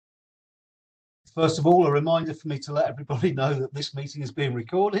First of all, a reminder for me to let everybody know that this meeting is being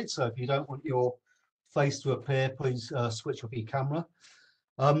recorded. So if you don't want your face to appear, please switch off your camera.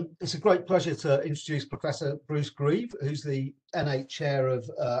 It's a great pleasure to introduce Professor Bruce Grieve, who's the N8 Chair of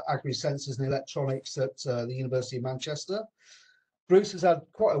Agri-Sensors Electronics at the University of Manchester. Bruce has had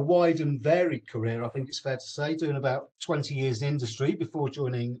quite a wide and varied career, I think it's fair to say, doing about 20 years in industry before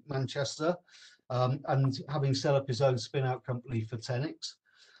joining Manchester and having set up his own spin-out company, Fotenix.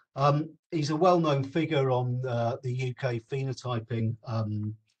 He's a well-known figure on the UK phenotyping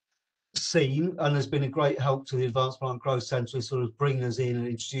scene and has been a great help to the Advanced Plant Growth Centre, sort of bringing us in and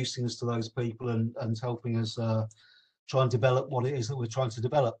introducing us to those people and helping us try and develop what it is that we're trying to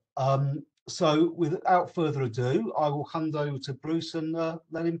develop. So without further ado, I will hand over to Bruce and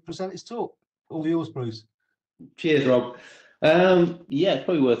let him present his talk. All yours, Bruce. Cheers, Rob. Yeah, it's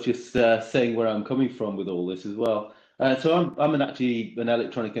probably worth just saying where I'm coming from with all this as well. So I'm actually an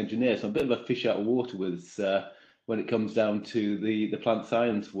electronic engineer, so I'm a bit of a fish out of water with when it comes down to the plant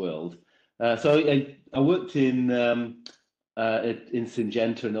science world. So I worked in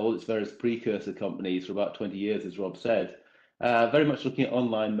Syngenta and all its various precursor companies for about 20 years, as Rob said. Very much looking at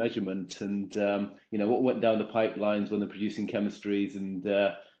online measurement and you know, what went down the pipelines when they're producing chemistries and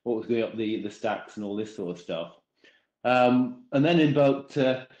what was going up the stacks and all this sort of stuff. And then in about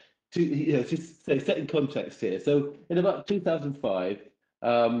just setting context here. So in about 2005,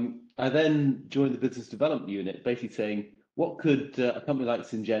 I then joined the business development unit, basically saying, what could a company like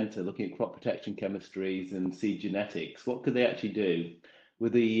Syngenta, looking at crop protection chemistries and seed genetics, what could they actually do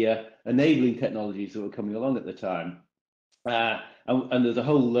with the enabling technologies that were coming along at the time? And there's a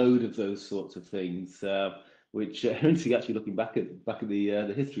whole load of those sorts of things, which actually looking back at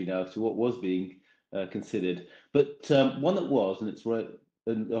the history now as to what was being considered. But one that was, and it's right,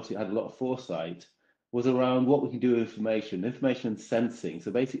 and obviously had a lot of foresight, was around what we can do with information and sensing.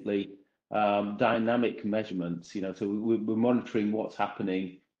 So basically, dynamic measurements. You know, so we're monitoring what's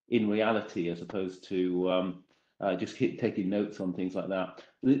happening in reality as opposed to just taking notes on things like that.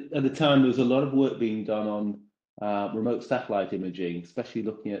 At the time, there was a lot of work being done on remote satellite imaging, especially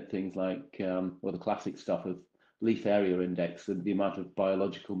looking at things like well, the classic stuff of leaf area index and the amount of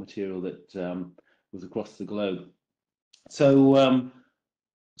biological material that was across the globe. So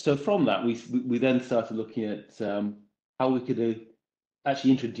so from that, we then started looking at how we could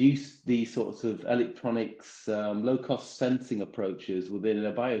actually introduce these sorts of electronics, low-cost sensing approaches within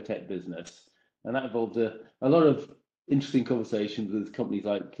a biotech business, and that involved a lot of interesting conversations with companies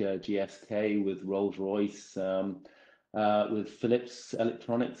like GSK, with Rolls-Royce, with Philips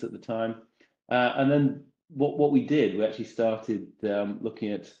Electronics at the time, and then what we did, we actually started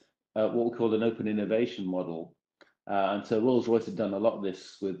looking at what we call an open innovation model. And so Rolls-Royce had done a lot of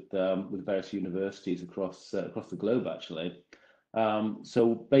this with various universities across the globe, actually.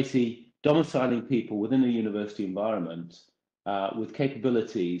 So basically domiciling people within a university environment with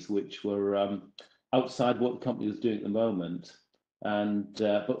capabilities which were outside what the company was doing at the moment, and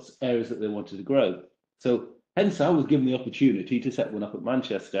but areas that they wanted to grow. So hence I was given the opportunity to set one up at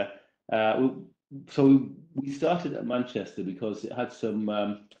Manchester. So we started at Manchester because it had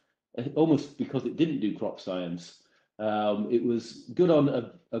some, almost because it didn't do crop science. It was good on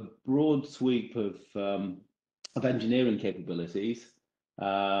a broad sweep of engineering capabilities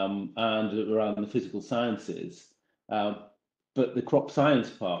and around the physical sciences, but the crop science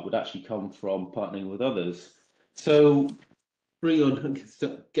part would actually come from partnering with others. So bring on,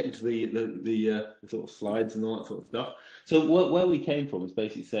 getting to the sort of slides and all that sort of stuff. So where we came from is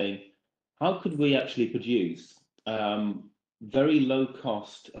basically saying, how could we actually produce very low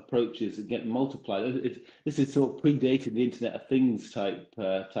cost approaches that get multiplied? This is sort of predated the Internet of Things type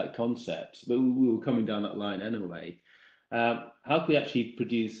concept, but we were coming down that line anyway. How can we actually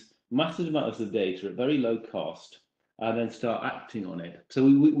produce massive amounts of data at very low cost and then start acting on it? So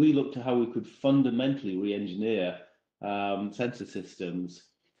we looked at how we could fundamentally re-engineer sensor systems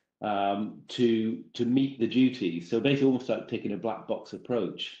to meet the duties. So basically almost like taking a black box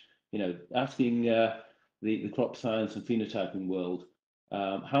approach, you know, asking the crop science and phenotyping world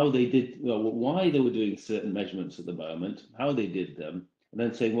how they did, well, why they were doing certain measurements at the moment, how they did them, and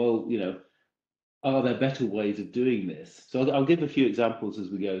then saying, well, you know, are there better ways of doing this? So I'll give a few examples as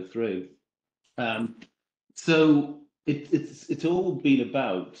we go through. So it's all been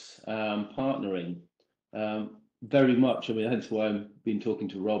about partnering very much. I mean, hence why I've been talking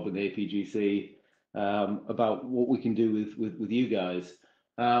to Rob and the APGC about what we can do with you guys,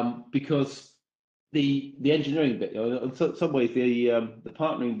 because the engineering bit, in some ways, the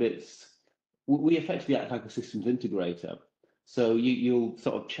partnering bits, we effectively act like a systems integrator. So you'll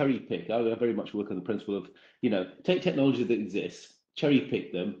sort of cherry pick. I very much work on the principle of, you know, take technology that exists, cherry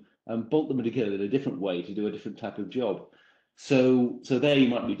pick them, and bolt them together in a different way to do a different type of job. So there you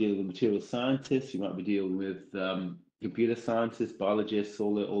might be dealing with material scientists, you might be dealing with computer scientists, biologists,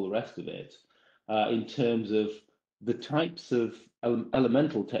 all the rest of it, in terms of the types of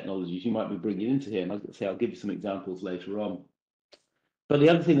elemental technologies you might be bringing into here. And I'll give you some examples later on. But the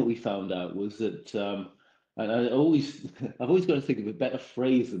other thing that we found out was that, and I've always got to think of a better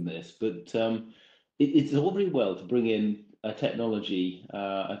phrase than this, but it's all very well to bring in a technology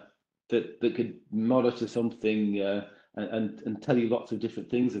that could monitor something and tell you lots of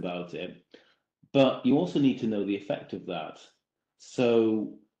different things about it, but you also need to know the effect of that.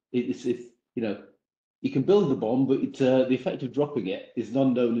 So it's you can build the bomb, but the effect of dropping it is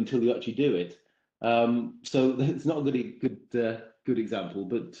unknown until you actually do it. So it's not a good example,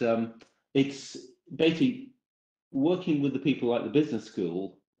 but it's basically working with the people like the business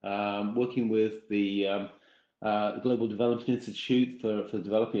school, working with the Global Development Institute for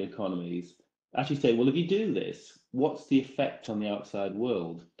Developing Economies, actually say, well, if you do this, what's the effect on the outside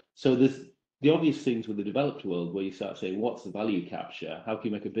world? So there's the obvious things with the developed world where you start saying, what's the value capture? How can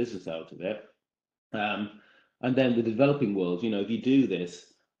you make a business out of it? And then with the developing world, if you do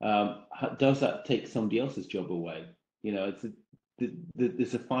this, does that take somebody else's job away?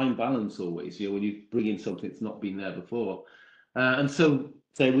 There's a fine balance always, when you bring in something that's not been there before. And so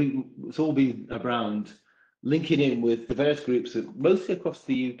it's all been around linking in with the various groups, mostly across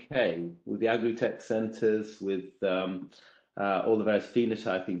the UK, with the agri-tech centres, with all the various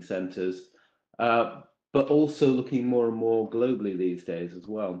phenotyping centres, but also looking more and more globally these days as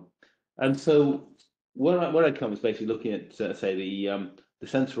well. And so where I come is basically looking at, say, the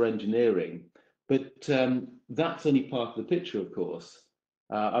sensor engineering, but that's only part of the picture, of course.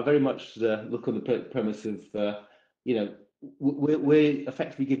 I very much look on the premise of, we're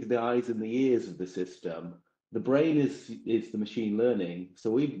effectively giving the eyes and the ears of the system. The brain is the machine learning,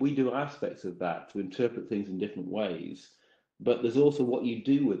 so we do aspects of that to interpret things in different ways. But there's also what you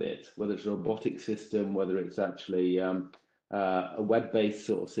do with it, whether it's a robotic system, whether it's actually a web-based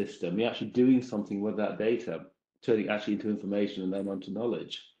sort of system. You're actually doing something with that data, turning it actually into information and then onto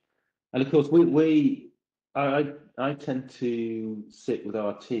knowledge. And of course, I tend to sit with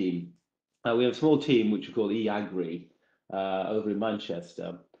our team. We have a small team which we call e-Agri over in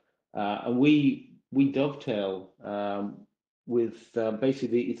Manchester, and we dovetail with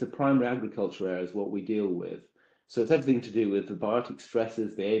basically it's a primary agriculture area is what we deal with. So it's everything to do with the biotic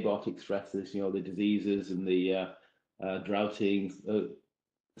stresses, the abiotic stresses, the diseases and the droughting,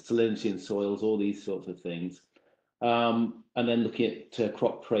 salinity in soils, all these sorts of things. And then looking at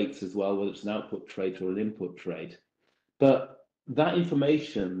crop traits as well, whether it's an output trait or an input trait. But that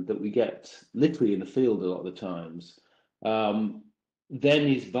information that we get literally in the field a lot of the times then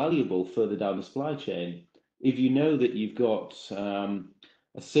is valuable further down the supply chain. If you know that you've got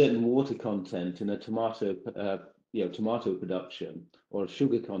a certain water content in a tomato production or a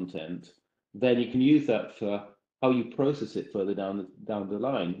sugar content, then you can use that for how you process it further down the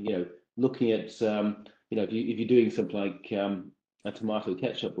line. Looking at if you're doing something like a tomato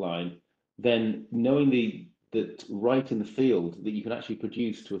ketchup line, then knowing that right in the field that you can actually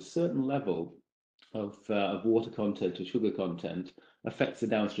produce to a certain level of water content or sugar content affects the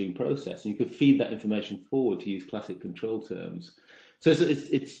downstream process, and you could feed that information forward, to use classic control terms. So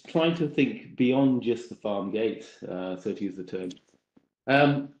it's trying to think beyond just the farm gate, so to use the term.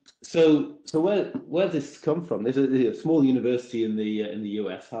 So where this come from? There's a small university in the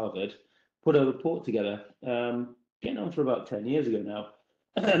US, Harvard, put a report together, getting on for about 10 years ago now,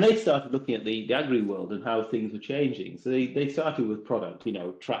 and they started looking at the agri world and how things were changing. So they started with product,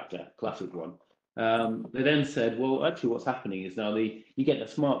 tractor, classic one. They then said, well, actually what's happening is now you get a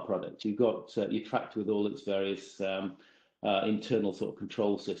smart product. You've got your tractor with all its various internal sort of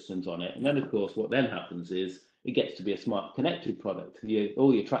control systems on it. And then, of course, what then happens is it gets to be a smart connected product.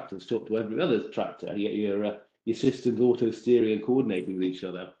 All your tractors talk to every other tractor. You get your systems auto steering and coordinating with each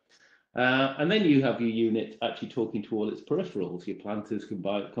other. And then you have your unit actually talking to all its peripherals, your planters,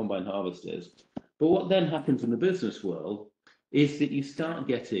 combine harvesters. But what then happens in the business world is that you start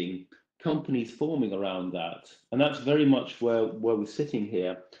getting companies forming around that. And that's very much where we're sitting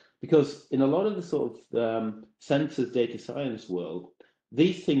here, because in a lot of the sort of sensors data science world,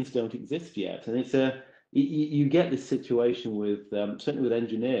 these things don't exist yet. And it's you get this situation with, certainly with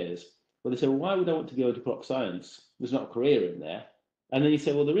engineers, where they say, well, why would I want to go into crop science? There's not a career in there. And then you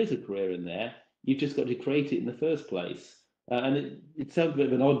say, well, there is a career in there. You've just got to create it in the first place. And it sounds a bit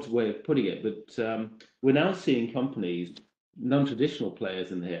of an odd way of putting it, but we're now seeing companies, non-traditional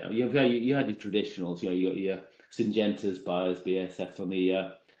players in here. You had your traditionals, you got your Syngentas, Bayers, BASF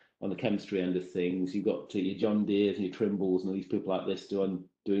on the chemistry end of things. You've got your John Deeres and your Trimbles and all these people like this doing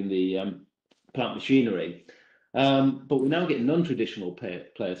doing the plant machinery. But we're now getting non-traditional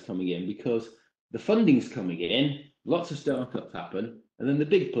players coming in because the funding's coming in, lots of startups happen, and then the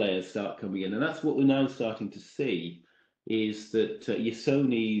big players start coming in. And that's what we're now starting to see, is that your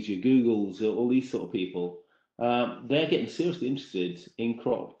Sonys, your Googles, all these sort of people, they're getting seriously interested in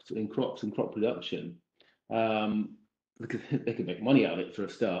crops and crop production. Because they can make money out of it for a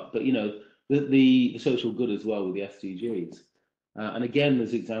start, but you know, the social good as well with the SDGs. And again,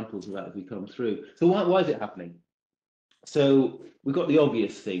 there's examples of that as we come through. So why is it happening? So we've got the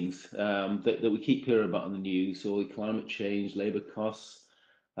obvious things that we keep hearing about in the news, or climate change, labour costs,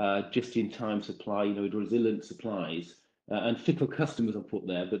 just-in-time supply, you know, resilient supplies, and fickle customers are put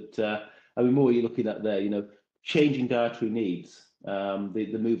there. But I mean, more you're looking at there, you know, changing dietary needs,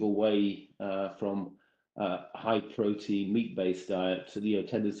 the move away from high-protein, meat-based diet, you know,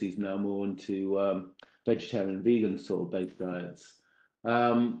 tendencies now more into vegetarian, vegan sort of based diets.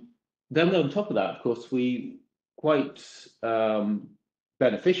 Then on top of that, of course, we quite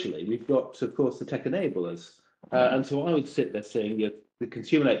beneficially, we've got, of course, the tech enablers. And so I would sit there saying, you know, the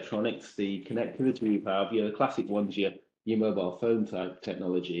consumer electronics, the connectivity you have, you know, the classic ones, your mobile phone type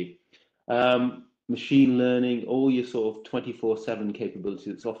technology, machine learning, all your sort of 24/7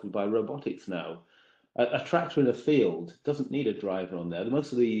 capability that's offered by robotics now. A tractor in a field doesn't need a driver on there.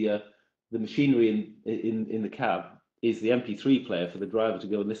 Most of the machinery in the cab is the MP3 player for the driver to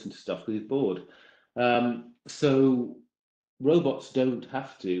go and listen to stuff because he's bored. So robots don't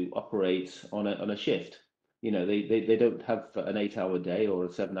have to operate on a shift. You know, they don't have an 8-hour day or a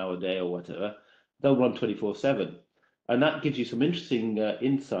 7-hour day or whatever. They'll run 24/7. And that gives you some interesting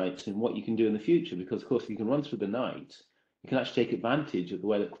insights in what you can do in the future, because of course, if you can run through the night, you can actually take advantage of the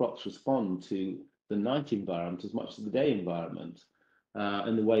way that crops respond to the night environment as much as the day environment,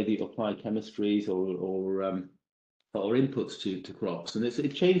 and the way that you apply chemistries or inputs to crops. And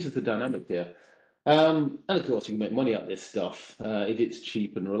it changes the dynamic here. And of course, you can make money out of this stuff if it's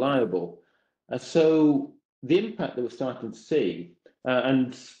cheap and reliable. So the impact that we're starting to see,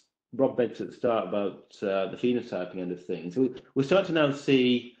 and Rob mentioned at the start about the phenotyping end of things, we're starting to now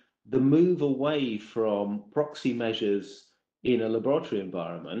see the move away from proxy measures in a laboratory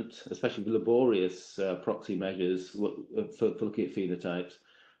environment, especially laborious proxy measures for looking at phenotypes,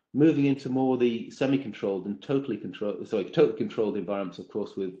 moving into more the semi-controlled and totally controlled environments, of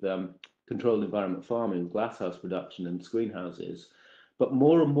course, with controlled environment farming, glasshouse production and screenhouses, but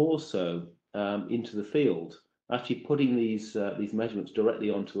more and more so into the field, actually putting these measurements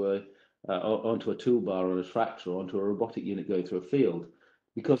directly onto a toolbar on a tractor, onto a robotic unit going through a field.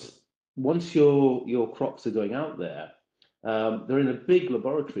 Because once your crops are going out there, they're in a big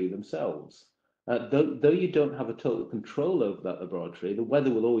laboratory themselves. Though you don't have a total control over that laboratory, the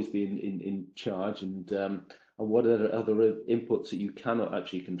weather will always be in charge, and what are the other inputs that you cannot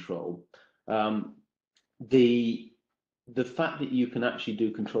actually control. The fact that you can actually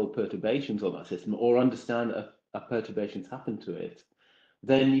do controlled perturbations on that system, or understand a perturbation's happened to it,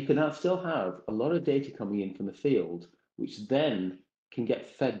 then you can now still have a lot of data coming in from the field, which then can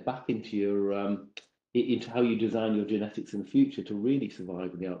get fed back into your into how you design your genetics in the future to really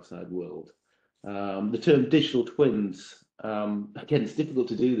survive in the outside world. The term digital twins, again, it's difficult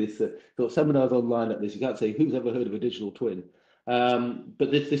to do this. Got seminars online like this, you can't say who's ever heard of a digital twin.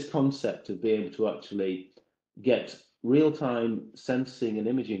 But there's this concept of being able to actually get real-time sensing and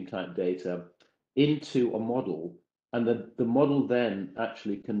imaging type data into a model, and the model then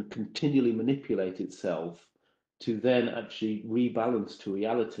actually can continually manipulate itself to then actually rebalance to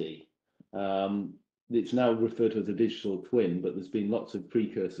reality. It's now referred to as a digital twin, but there's been lots of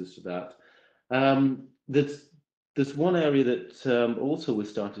precursors to that. There's one area that also we're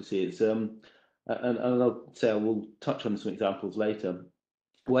starting to see, it's and I'll say I will touch on some examples later,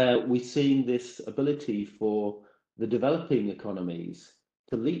 where we're seeing this ability for the developing economies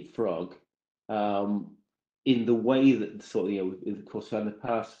to leapfrog in the way that sort of, you know, of course, in the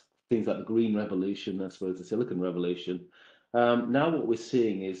past, things like the green revolution, I suppose the silicon revolution. Now what we're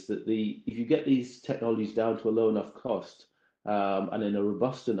seeing is that if you get these technologies down to a low enough cost and in a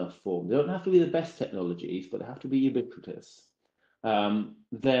robust enough form, they don't have to be the best technologies, but they have to be ubiquitous.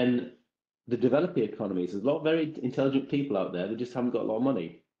 Then the developing economies, there's a lot of very intelligent people out there that just haven't got a lot of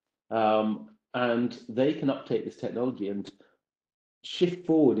money. And they can uptake this technology and shift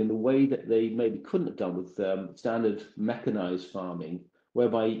forward in the way that they maybe couldn't have done with standard mechanized farming,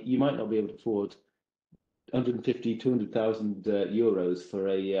 whereby you might not be able to afford 150, 200,000 euros for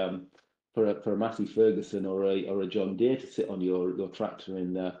a Massey Ferguson or a John Deere to sit on your tractor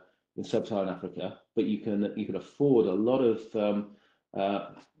in Sub-Saharan Africa, but you can afford a lot of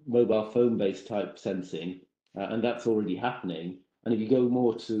mobile phone based type sensing, and that's already happening. And if you go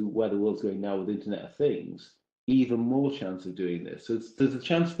more to where the world's going now with Internet of Things, even more chance of doing this. So there's a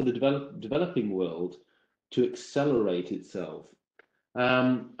chance for the developing world to accelerate itself.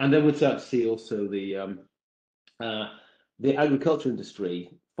 And then we start to see also the agriculture industry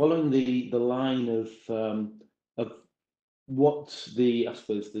following the line of what I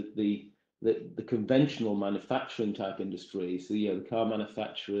suppose the conventional manufacturing type industries, the car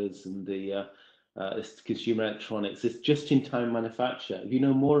manufacturers and the consumer electronics, this just-in-time manufacture. If you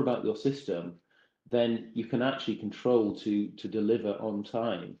know more about your system, then you can actually control to deliver on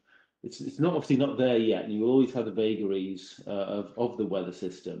time. It's not obviously not there yet, and you will always have the vagaries of the weather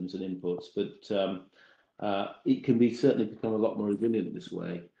systems and inputs, but it can be certainly become a lot more resilient this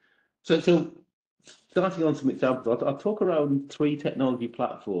way. So starting on some examples, I'll talk around 3 technology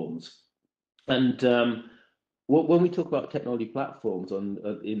platforms, and when we talk about technology platforms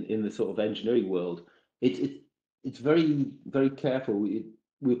in the sort of engineering world, it's very careful.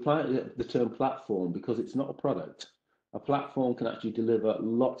 We apply the term platform because it's not a product. A platform can actually deliver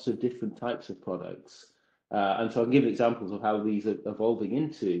lots of different types of products. And so I'll give examples of how these are evolving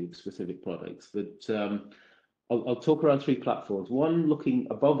into specific products. But I'll talk around 3 platforms, one looking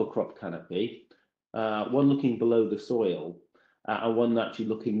above a crop canopy, one looking below the soil, and one actually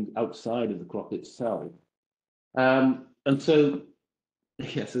looking outside of the crop itself. And so,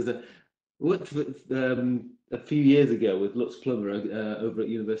 yes, worked with, a few years ago with Lutz Plummer over at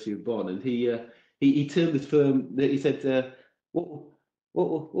University of Bonn, and he termed this firm. He said, "What's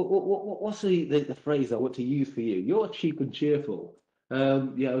the phrase I want to use for you? You're cheap and cheerful."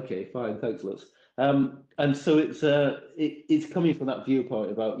 Yeah, okay, fine, thanks, Lutz. And so it's coming from that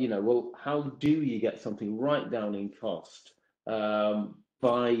viewpoint about, well, how do you get something right down in cost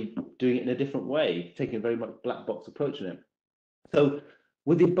by doing it in a different way, taking a very much black box approach in it. So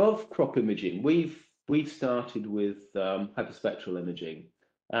with the above crop imaging, we've started with hyperspectral imaging,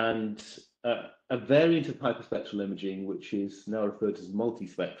 and a variant of hyperspectral imaging, which is now referred to as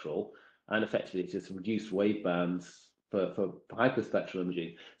multispectral, and effectively it's just reduced wave bands for hyperspectral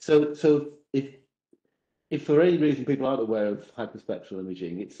imaging. So if for any reason people aren't aware of hyperspectral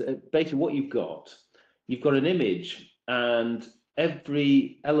imaging, it's basically what you've got an image, and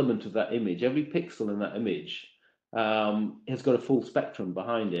every element of that image, every pixel in that image has got a full spectrum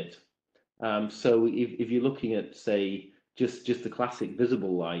behind it. So if you're looking at, say, just the classic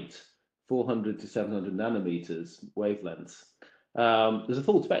visible light, 400 to 700 nanometers wavelengths, there's a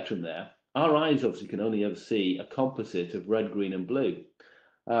full spectrum there. Our eyes obviously can only ever see a composite of red, green, and blue.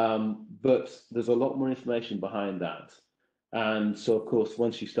 But there's a lot more information behind that. And so, of course,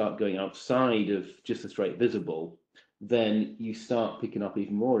 once you start going outside of just the straight visible, then you start picking up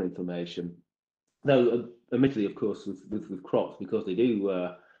even more information. Now, admittedly, of course, with crops, because they do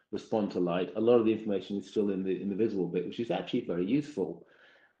respond to light, a lot of the information is still in the visible bit, which is actually very useful,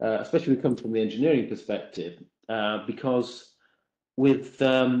 especially when it comes from the engineering perspective, because with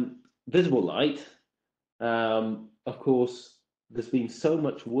visible light, of course, there's been so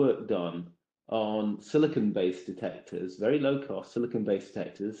much work done on silicon-based detectors, very low-cost silicon-based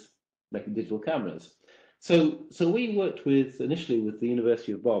detectors, making digital cameras. So we worked initially with the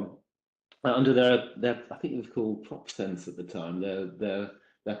University of Bonn under their I think it was called PropSense at the time,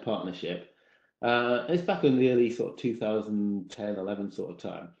 their partnership. It's back in the early sort of 2010, 11 sort of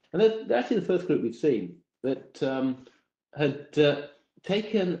time, and they're actually the first group we've seen that had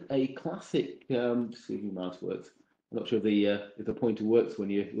taken a classic. See if your mouse works. I'm not sure if the pointer works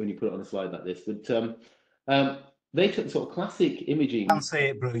when you put it on a slide like this, but they took sort of classic imaging. I can see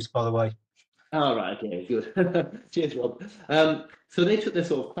it, Bruce, by the way. Oh, right, okay, good. Cheers, Rob. So they took their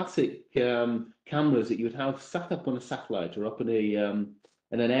sort of classic cameras that you would have sat up on a satellite or up in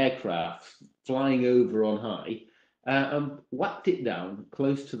an aircraft flying over on high, and whacked it down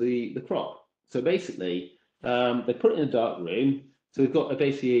close to the crop. So basically, they put it in a dark room. So we've got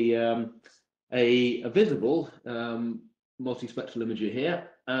basically a visible multispectral imager here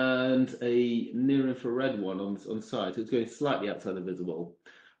and a near infrared one on the side. So it's going slightly outside the visible.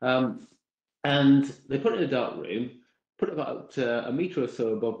 And they put it in a dark room, put it about a metre or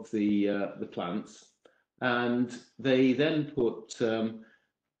so above the plants, and they then put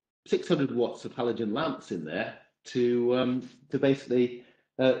 600 watts of halogen lamps in there to basically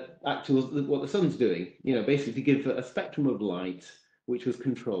act as what the sun's doing. Basically to give a spectrum of light which was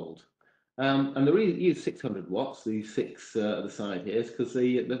controlled. And the reason they use 600 watts, these 6 at the side here, is because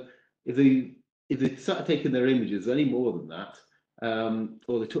if they started taking their images any more than that,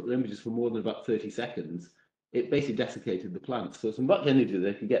 or they took their images for more than about 30 seconds, it basically desiccated the plants. So as much energy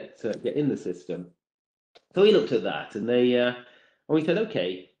they could get in the system. So we looked at that, and we said,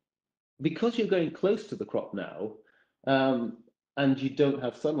 okay, because you're going close to the crop now, and you don't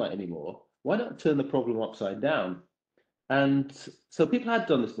have sunlight anymore, why not turn the problem upside down? And so people had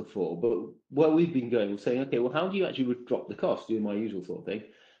done this before, but where we've been going, we're saying, okay, well, how do you actually drop the cost, doing my usual sort of thing?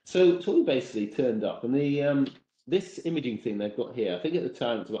 So we basically turned up, and the this imaging thing they've got here, I think at the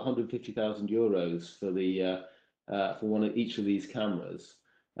time it's about 150,000 euros for the for one of each of these cameras.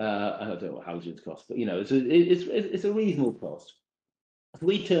 I don't know what halogens cost, but you know, it's a reasonable cost. So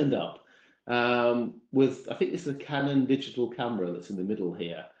we turned up with, I think this is a Canon digital camera that's in the middle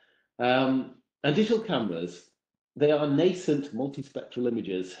here, and digital cameras, they are nascent multispectral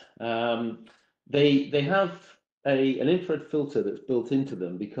images. They have an infrared filter that's built into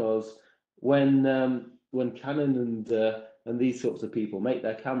them because when Canon and these sorts of people make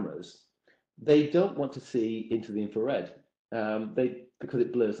their cameras, they don't want to see into the infrared because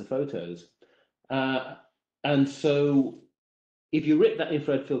it blurs the photos. And so if you rip that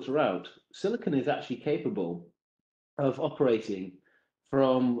infrared filter out, silicon is actually capable of operating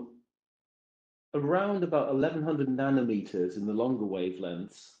from around about 1100 nanometers in the longer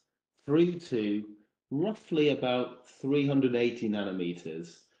wavelengths through to roughly about 380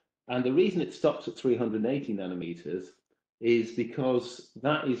 nanometers. And the reason it stops at 380 nanometers is because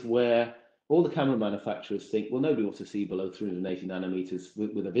that is where all the camera manufacturers think, well, nobody wants to see below 380 nanometers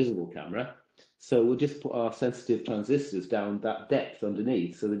with a visible camera. So we'll just put our sensitive transistors down that depth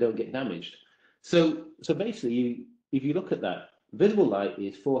underneath so they don't get damaged. So basically, if you look at that, visible light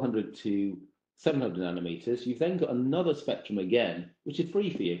is 400 to 700 nanometers. You've then got another spectrum again, which is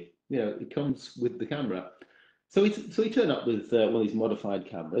free for you. You know, it comes with the camera. So we turned up with one of these modified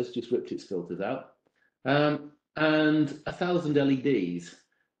cameras, just ripped its filters out, and 1,000 LEDs.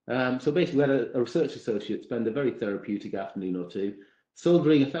 So basically, we had a research associate spend a very therapeutic afternoon or two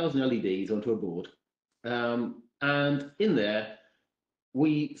soldering 1,000 LEDs onto a board. And in there,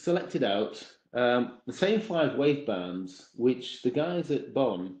 we selected out the same 5 wavebands, which the guys at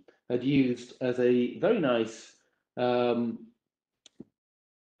Bonn had used as a very nice,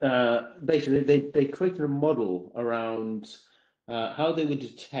 basically they created a model around how they would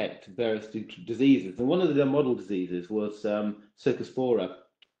detect various diseases. And one of their model diseases was Cercospora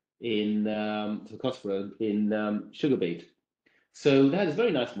in sugar beet. So they had this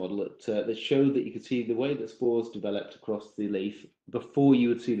very nice model that showed that you could see the way that spores developed across the leaf before you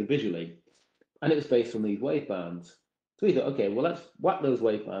would see them visually. And it was based on these wavebands. So we thought, okay, well, let's whack those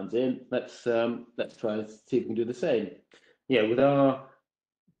wavebands in. Let's try and see if we can do the same. Yeah, with our,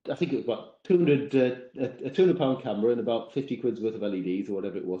 I think it was about a £200 camera and about 50 quid's worth of LEDs or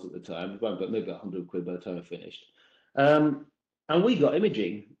whatever it was at the time, but maybe 100 quid by the time I finished. And we got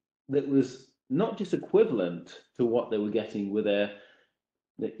imaging that was not just equivalent to what they were getting with a,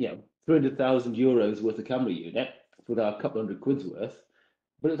 300,000 euros worth of camera unit with our couple hundred quid's worth,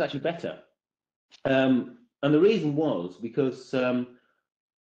 but it was actually better. And the reason was because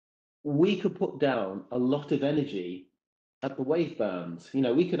we could put down a lot of energy at the wavebands. You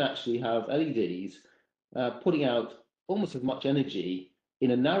know, we could actually have LEDs putting out almost as much energy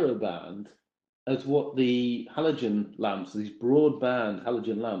in a narrow band as what the halogen lamps, these broadband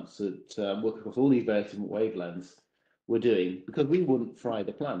halogen lamps that work across all these various different wavelengths, were doing, because we wouldn't fry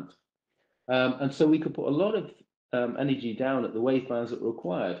the plant. And so we could put a lot of energy down at the wavebands that were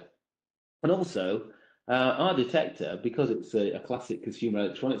required. And also, our detector, because it's a classic consumer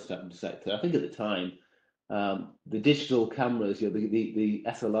electronics type of detector, I think at the time, the digital cameras, the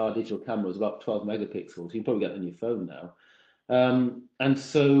SLR digital camera was about 12 megapixels. You can probably get it on your phone now. And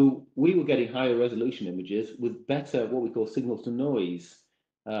so we were getting higher resolution images with better, what we call signals to noise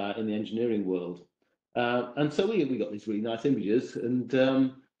in the engineering world. And so we got these really nice images, and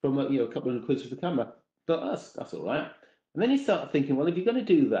from a couple of quid for the camera. But that's all right. And then you start thinking, well, if you're going to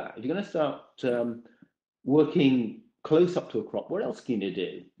do that, if you're going to start working close up to a crop, what else can you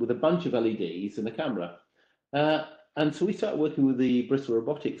do with a bunch of LEDs and a camera? And so we started working with the Bristol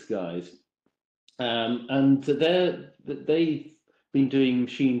Robotics guys. And they've been doing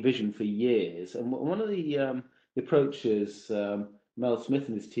machine vision for years. And one of the approaches Mel Smith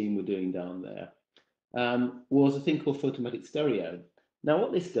and his team were doing down there was a thing called photometric stereo. Now,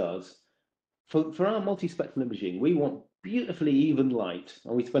 what this does, for our multispectral imaging, we want beautifully even light,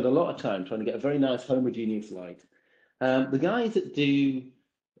 and we spend a lot of time trying to get a very nice homogeneous light. The guys that do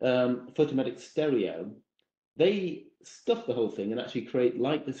photometric stereo, they stuff the whole thing and actually create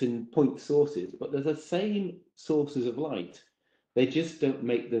light that's in point sources, but they're the same sources of light. They just don't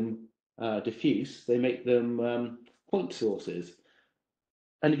make them diffuse, they make them point sources.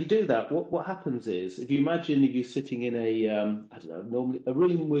 And if you do that, what happens is, if you imagine if you're sitting in a, I don't know, normally a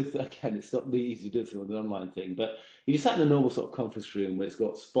room with, again, it's not really easy to do this with an online thing, but if you sat in a normal sort of conference room where it's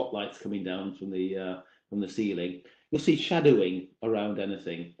got spotlights coming down from the ceiling, you'll see shadowing around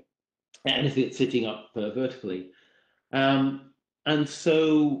anything that's sitting up vertically. And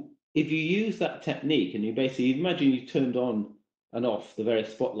so if you use that technique and you basically imagine you turned on and off the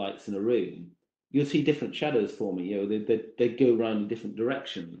various spotlights in a room, you'll see different shadows forming. You know, they go around in different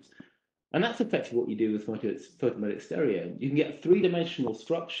directions. And that's effectively what you do with photometric stereo. You can get a three-dimensional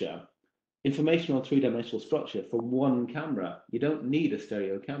structure, information on three-dimensional structure from one camera. You don't need a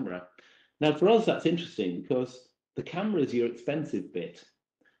stereo camera. Now, for us, that's interesting because the camera is your expensive bit.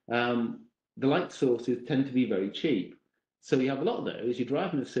 The light sources tend to be very cheap. So you have a lot of those, you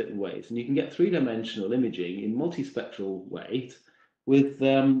drive in a certain ways, and you can get three-dimensional imaging in multispectral ways with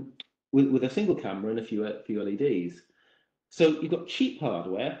a single camera and a few LEDs. So you've got cheap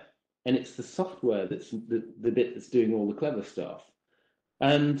hardware, and it's the software that's the bit that's doing all the clever stuff.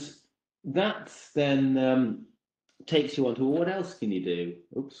 And that then takes you on to, well, what else can you do?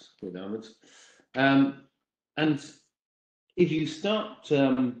 Oops, go downwards. And if you start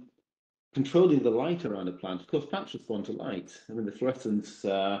controlling the light around a plant, of course, plants respond to light. I mean, the fluorescence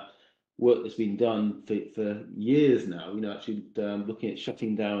work that's been done for years now, you know, actually looking at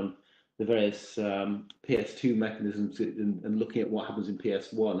shutting down the various PS2 mechanisms and looking at what happens in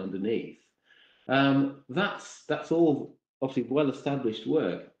PS1 underneath. That's all obviously well-established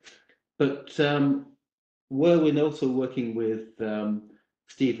work. But where we're also working with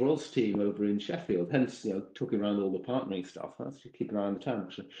Steve Roll's team over in Sheffield, hence, you know, talking around all the partnering stuff, that's just keeping an eye on the time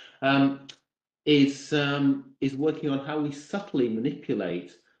actually, is working on how we subtly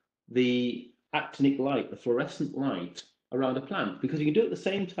manipulate the actinic light, the fluorescent light around a plant, because you can do it with the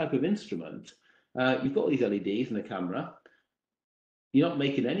same type of instrument. You've got all these LEDs and a camera. You're not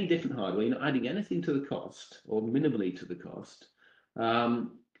making any different hardware. You're not adding anything to the cost or minimally to the cost.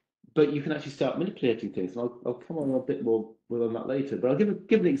 But you can actually start manipulating things. And I'll come on a bit more on that later. But I'll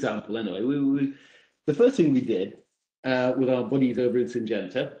give an example anyway. The first thing we did with our buddies over in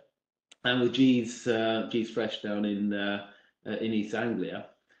Syngenta and with G's Fresh down in East Anglia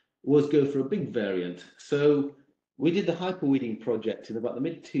was go for a big variant. So we did the hyperweeding project in about the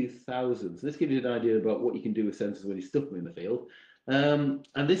mid-2000s. This gives you an idea about what you can do with sensors when you stuff them in the field. And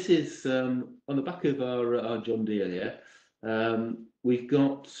this is on the back of our John Deere here. We've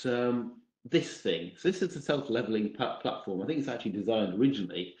got this thing. So this is a self-leveling platform. I think it's actually designed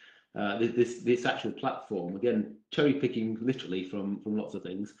originally. This actual platform, again, cherry picking literally from lots of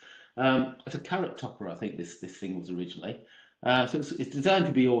things. It's a carrot topper, I think this thing was originally. So it's designed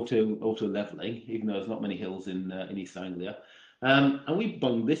to be auto leveling, even though there's not many hills in East Anglia. And we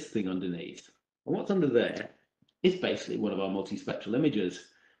bunged this thing underneath. And what's under there is basically one of our multispectral imagers.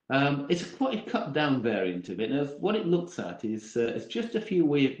 It's quite a cut down variant of it. Now, what it looks at is it's just a few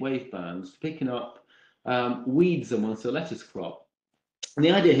wave bands picking up weeds amongst a lettuce crop. And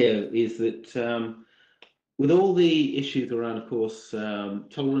the idea here is that with all the issues around, of course,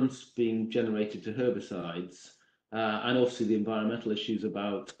 tolerance being generated to herbicides, and obviously the environmental issues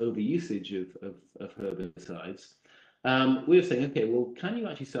about overusage of herbicides, we were saying, okay, well, can you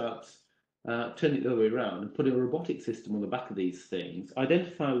actually start turning it the other way around and put a robotic system on the back of these things,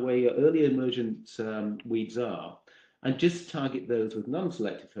 identify where your early emergent weeds are, and just target those with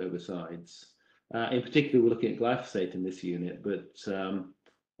non-selective herbicides. In particular, we're looking at glyphosate in this unit, but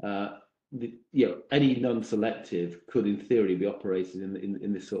any non-selective could, in theory, be operated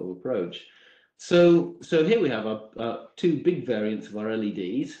in this sort of approach. So here we have our two big variants of our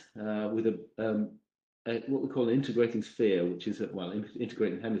LEDs with what we call an integrating sphere, which is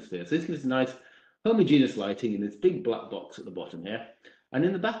integrating hemisphere. So this gives us a nice homogeneous lighting in this big black box at the bottom here, and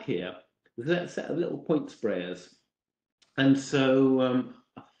in the back here there's a set of little point sprayers. And so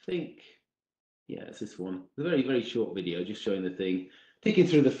I think, yeah, it's this one. It's a very, very short video just showing the thing ticking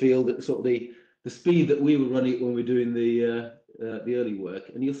through the field at sort of the speed that we were running it when we were doing the early work.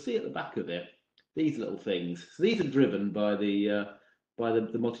 And you'll see at the back of it these little things. So these are driven by the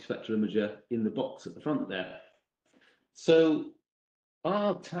multispectral imager in the box at the front there. So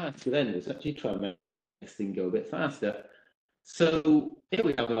our task then was actually try and make this thing go a bit faster. So here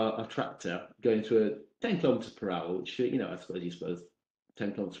we have our tractor going through at 10 kilometers per hour, which, you know, I suppose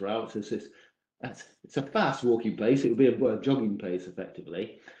 10 kilometers per hour. So it's a fast walking pace. It would be a jogging pace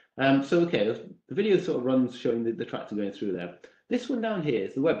effectively. So okay, the video sort of runs showing the tractor going through there. This one down here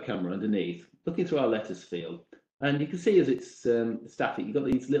is the web camera underneath, looking through our lettuce field. And you can see as it's static, you've got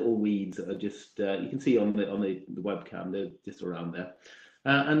these little weeds that are just, you can see on the webcam, they're just around there.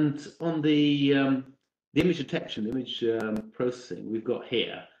 And on the image detection, the image processing we've got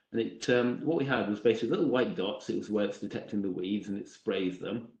here, and it what we had was basically little white dots. It was where it's detecting the weeds and it sprays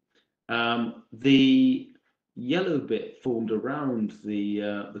them. The yellow bit formed around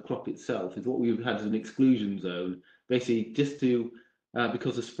the crop itself is what we've had as an exclusion zone. basically just to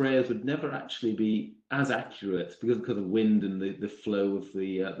because the sprayers would never actually be as accurate because of wind and the flow of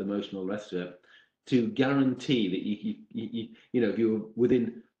the motion, all the rest of it, to guarantee that you know, if you were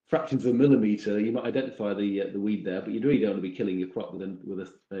within fractions of a millimetre, you might identify the weed there, but you really don't want to be killing your crop with an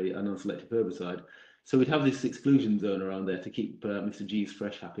unselective herbicide. So we'd have this exclusion zone around there to keep Mr. G's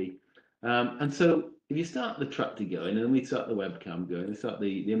fresh happy. And so if you start the tractor going, and then we start the webcam going, we start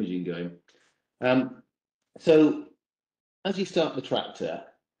the imaging going. So as you start the tractor,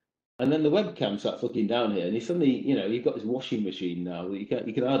 and then the webcam starts looking down here, and you suddenly, you know, you've got this washing machine now that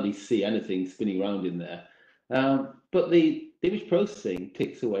you can hardly see anything spinning around in there. But the image processing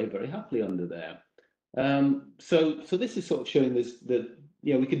ticks away very happily under there. So this is sort of showing this that,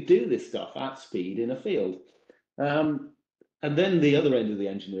 you know, we could do this stuff at speed in a field. And then the other end of the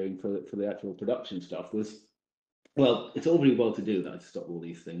engineering for the actual production stuff was, well, it's all very well to do that, to stop all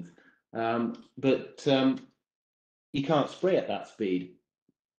these things, but you can't spray at that speed.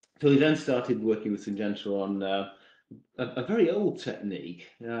 So we then started working with Syngenta on a very old technique.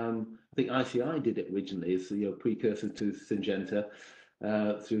 I think ICI did it originally, as a precursor to Syngenta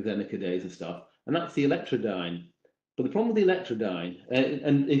through Zeneca days and stuff, and that's the electrodyne. But the problem with the electrodyne,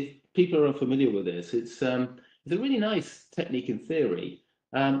 and if people are unfamiliar with this, it's a really nice technique in theory.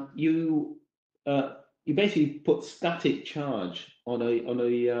 You basically put static charge on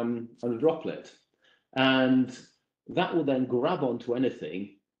a droplet, and that will then grab onto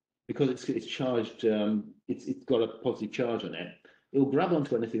anything because it's charged. It's got a positive charge on it. It will grab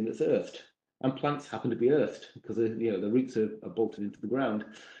onto anything that's earthed, and plants happen to be earthed because the roots are bolted into the ground,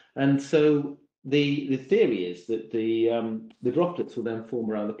 and so the theory is that the droplets will then form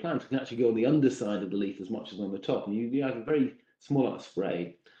around the plant. It can actually go on the underside of the leaf as much as on the top, and you have a very small amount of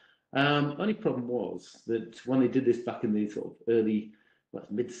spray. Only problem was that when they did this back in the sort of early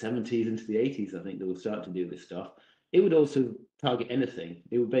mid-70s into the 80s, I think they were starting to do this stuff. It would also target anything.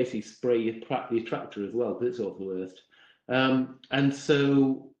 It would basically spray your tractor as well, because it's all coerced. And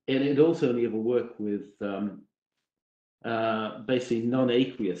it also only ever work with basically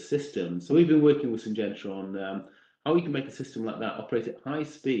non-aqueous systems. So we've been working with Syngenta on how we can make a system like that operate at high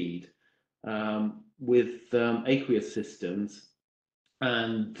speed with aqueous systems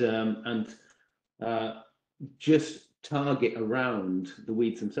and just target around the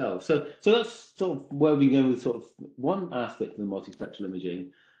weeds themselves. So that's sort of where we go with sort of one aspect of the multispectral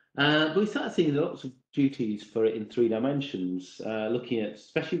imaging. But we started seeing lots of duties for it in 3 dimensions, looking at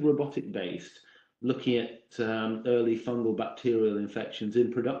especially robotic based, looking at early fungal bacterial infections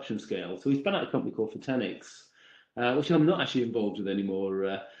in production scale. So we spun out a company called Fotenix, which I'm not actually involved with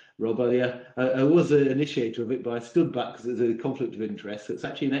anymore, Rob. I was an initiator of it, but I stood back because there's a conflict of interest. So it's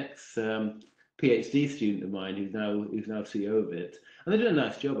actually an ex PhD student of mine who's now CEO of it, and they're doing a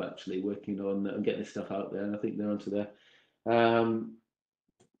nice job actually working on getting this stuff out there. And I think they're onto their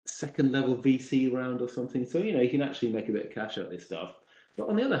second level VC round or something. So you can actually make a bit of cash out of this stuff. But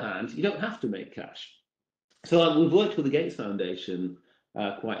on the other hand, you don't have to make cash. So we've worked with the Gates Foundation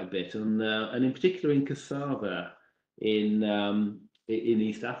quite a bit, and in particular in cassava in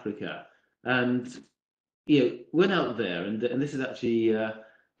East Africa, and went out there, and this is actually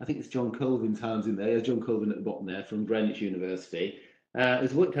I think it's John Colvin's hands in there. John Colvin at the bottom there from Greenwich University.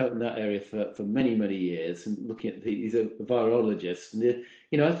 Has worked out in that area for many years, and looking at he's a virologist, and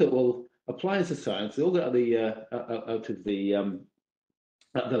I thought, well, applying to science, they all got out of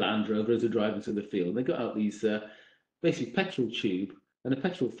the Land Rover as they're driving through the field. They got out these basically petrol tube and a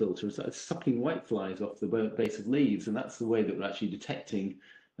petrol filter and started sucking whiteflies off the base of leaves, and that's the way that we're actually detecting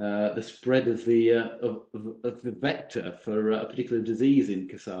the spread of the vector for a particular disease in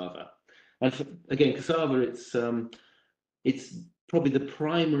cassava. And again, cassava, it's probably the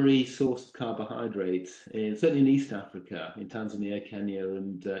primary source of carbohydrates, certainly in East Africa, in Tanzania, Kenya,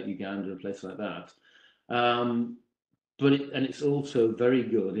 and Uganda, and places like that. But it's also very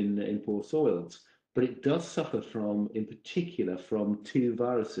good in poor soils. But it does suffer in particular from 2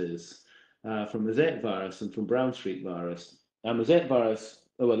 viruses, from mosaic virus and from brown streak virus. And mosaic virus,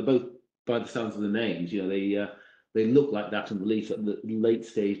 well, they're both, by the sounds of the names, they look like that on the leaf, at the late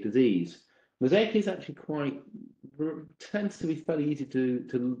stage disease. Mosaic is actually tends to be fairly easy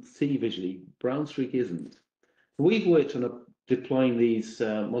to see visually. Brown streak isn't. We've worked on deploying these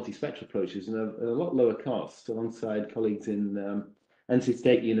multispectral approaches in a lot lower cost, alongside colleagues in NC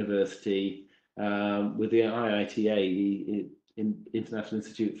State University, with the IITA, the International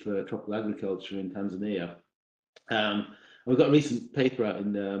Institute for Tropical Agriculture in Tanzania. We've got a recent paper out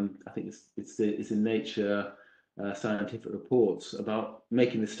in, I think it's in Nature Scientific Reports, about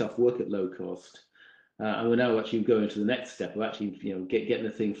making this stuff work at low cost. And we're now actually going to the next step of actually, getting the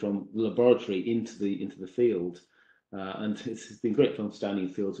thing from the laboratory into the field. and it's been great fun standing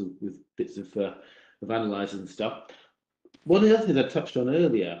in fields with bits of analyzers and stuff. One of the other things I touched on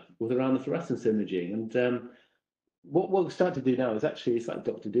earlier was around the fluorescence imaging, and what we're starting to do now is actually, it's like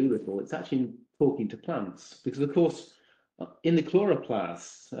Dr. Dolittle, it's actually talking to plants, because of course in the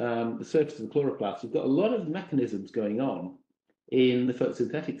chloroplasts, the surface of the chloroplasts, you've got a lot of mechanisms going on in the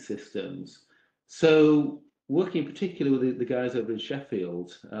photosynthetic systems. So working in particular with the guys over in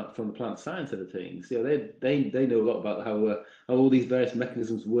Sheffield from the plant science side of things, you know, they know a lot about how all these various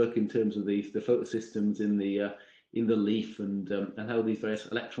mechanisms work in terms of the photosystems in the leaf, and how these various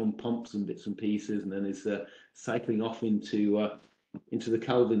electron pumps and bits and pieces, and then is cycling off into the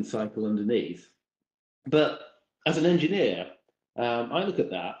Calvin cycle underneath. But as an engineer, I look at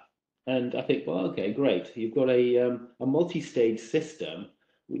that and I think, well, okay, great. You've got a multi-stage system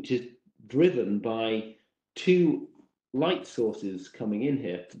which is driven by two light sources coming in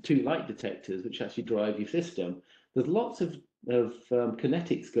here, two light detectors which actually drive your system. There's lots of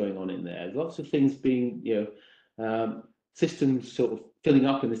kinetics going on in there. There's lots of things being, you know, systems sort of filling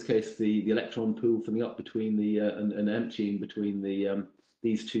up, in this case, the electron pool filling up between the and emptying between the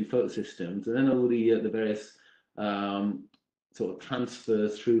these two photosystems, and then all the various sort of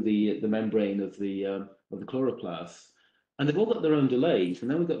transfers through the membrane of the chloroplast, and they've all got their own delays.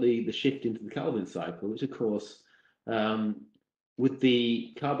 And then we've got the shift into the Calvin cycle, which of course, with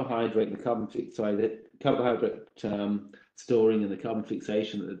the carbohydrate and the carbohydrate storing and the carbon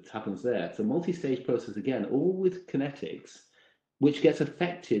fixation that happens there, it's a multi-stage process again, all with kinetics, which gets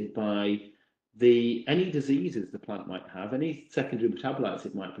affected by any diseases the plant might have, any secondary metabolites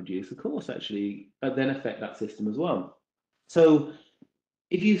it might produce, of course, actually then affect that system as well. So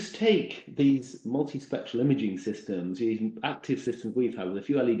if you take these multispectral imaging systems, these active systems we've had with a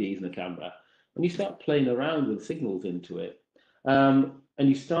few LEDs and a camera, and you start playing around with signals into it, and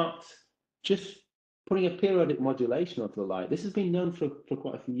you start just putting a periodic modulation onto the light. This has been known for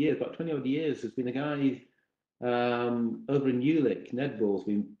quite a few years, about 20 odd years. There's been a guy over in Ulick, Nedball's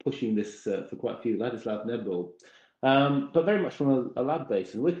been pushing this for quite a few, Ladislav Nedball, but very much from a lab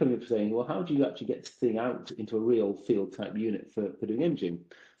base. And we're coming up saying, well, how do you actually get this thing out into a real field type unit for doing imaging?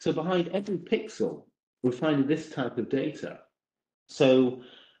 So behind every pixel, we're finding this type of data. So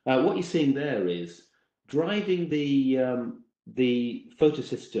what you're seeing there is driving the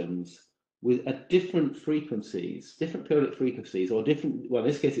photosystems with at different frequencies, different periodic frequencies, or different, well, in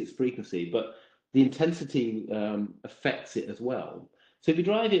this case it's frequency, but the intensity affects it as well. So if you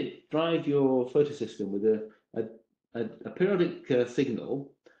drive your photosystem with a periodic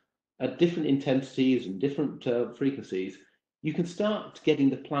signal at different intensities and different frequencies, you can start getting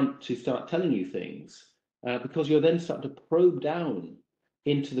the plant to start telling you things, because you're then starting to probe down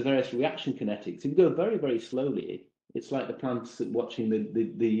into the various reaction kinetics. If you go very, very slowly, it's like the plant's watching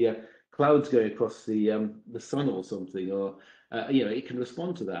the clouds going across the sun or something, or you know, it can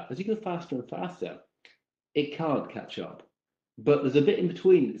respond to that. As you go faster and faster, it can't catch up. But there's a bit in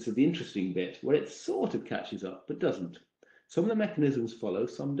between, so the interesting bit, where it sort of catches up, but doesn't. Some of the mechanisms follow,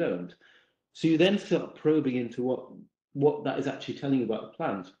 some don't. So you then start probing into what that is actually telling you about the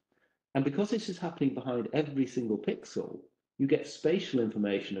plant. And because this is happening behind every single pixel, you get spatial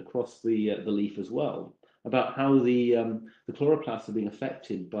information across the leaf as well, about how the chloroplasts are being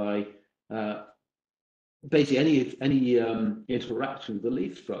affected by basically any interaction with the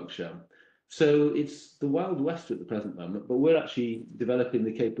leaf structure. So it's the Wild West at the present moment, but we're actually developing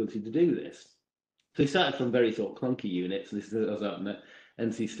the capability to do this. So we started from very sort of clunky units, and this is us out in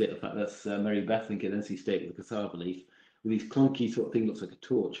NC State. In fact, that's Mary Beth, I think, at NC State with the cassava leaf, with these clunky sort of thing, looks like a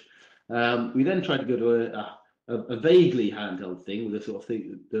torch. We then tried to go to a vaguely handheld thing with a sort of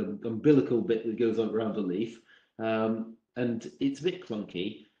thing, the umbilical bit that goes around the leaf, and it's a bit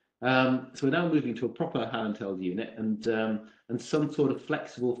clunky. So we're now moving to a proper handheld unit and some sort of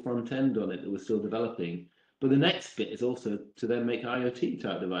flexible front end on it that we're still developing. But the next bit is also to then make IoT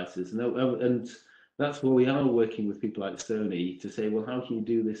type devices, and that's where we are working with people like Sony to say, well, how can you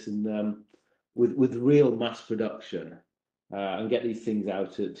do this in with real mass production and get these things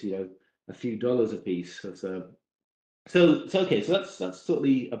out at, you know, a few dollars a piece. So okay, so that's sort of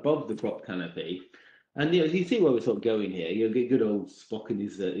the above the crop canopy. And you know, you see where we're sort of going here. You get good old Spock and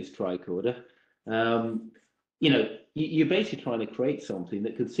his tricorder. You know, you're basically trying to create something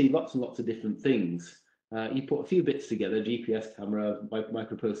that could see lots and lots of different things. You put a few bits together: GPS camera,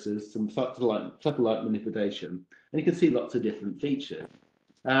 microprocessors, some satellite manipulation, and you can see lots of different features.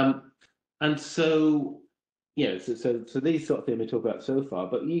 And so, you know, so these sort of things we talk about so far.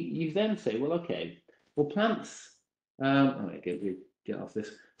 But you then say, well, okay, well, plants. We get off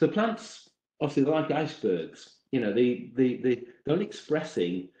this. So plants, obviously, they're like icebergs. You know, they're only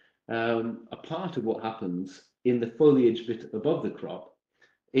expressing a part of what happens in the foliage bit above the crop.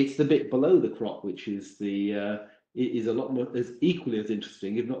 It's the bit below the crop which is is a lot more, is equally as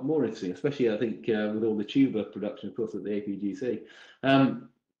interesting, if not more interesting, especially I think with all the tuber production, of course, at the APGC.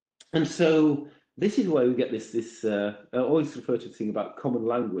 And so this is why we get this I always refer to this thing about common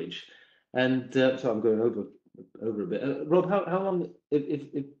language. And so I'm going over a bit. Rob, how long?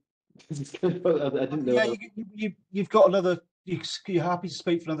 If I didn't know. Yeah, you've got another. You're happy to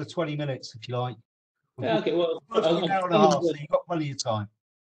speak for another 20 minutes if you like. Yeah, okay. Well, an hour and a half, so you've got plenty of time.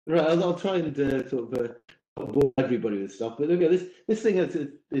 Right, I'll try and sort of bore everybody with stuff. But look at this thing.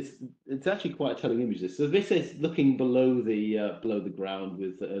 It's actually quite a telling image. So this is looking below the ground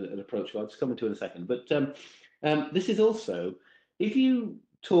with an approach. I'll just come into it in a second. But this is also, if you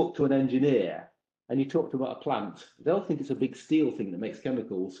talk to an engineer and you talk to about a plant, they'll think it's a big steel thing that makes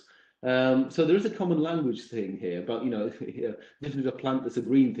chemicals. So there is a common language thing here about, this is a plant that's a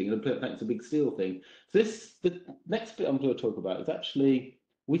green thing and a plant that's a big steel thing. So the next bit I'm going to talk about is actually,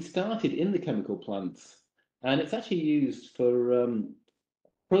 we started in the chemical plants, and it's actually used for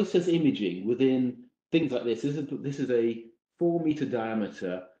process imaging within things like this. This is a 4-meter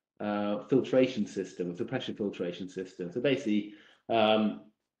diameter filtration system. It's a pressure filtration system. So basically,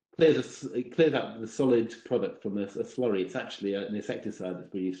 it clears out the solid product from a slurry. It's actually an insecticide that's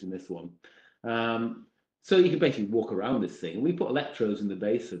produced in this one. So you can basically walk around this thing. We put electrodes in the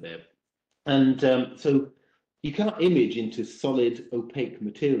base of it, and so you can't image into solid opaque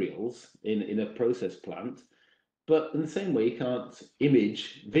materials in a process plant, but in the same way you can't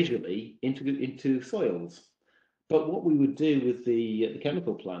image visually into soils. But what we would do with the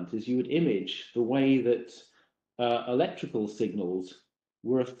chemical plant is you would image the way that electrical signals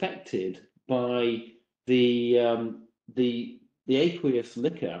were affected by the aqueous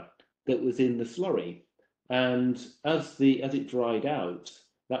liquor that was in the slurry, and as it dried out,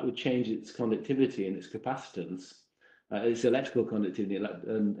 that would change its conductivity and its capacitance, its electrical conductivity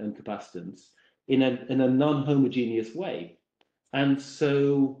and capacitance in a non-homogeneous way. And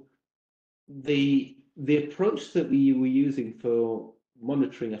so the approach that we were using for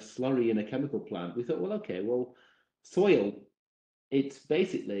monitoring a slurry in a chemical plant, we thought, well, okay, well, soil, it's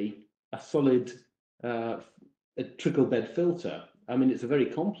basically a solid a trickle bed filter. I mean, it's a very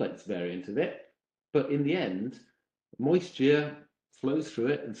complex variant of it, but in the end, moisture flows through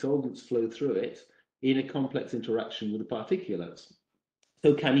it and solvents flow through it in a complex interaction with the particulates.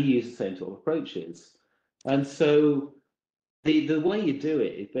 So can you use the same sort of approaches? And so the way you do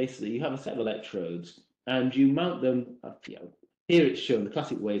it is basically you have a set of electrodes and you mount them, here it's shown the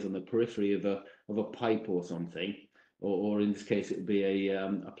classic ways on the periphery of a pipe or something, or in this case it would be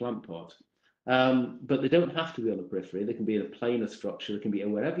a plant pot. But they don't have to be on the periphery. They can be in a planar structure. They can be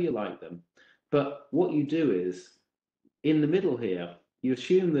wherever you like them. But what you do is, in the middle here, you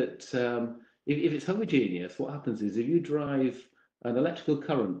assume that if it's homogeneous, what happens is if you drive an electrical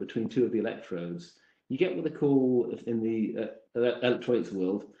current between two of the electrodes, you get what they call, in the electronics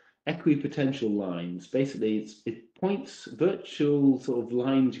world, equipotential lines. Basically, it points virtual sort of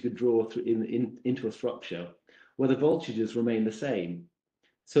lines you could draw through into a structure where the voltages remain the same.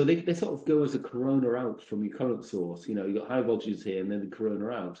 So they sort of go as a corona out from your current source. You've got high voltages here and then the corona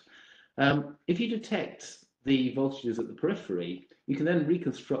out. If you detect the voltages at the periphery, you can then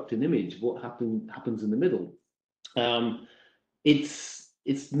reconstruct an image of what happens in the middle. It's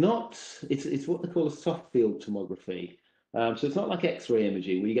what they call a soft field tomography. So it's not like X-ray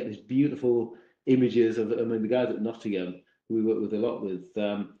imaging where you get these beautiful images of, I mean, the guys at Nottingham who we work with a lot with,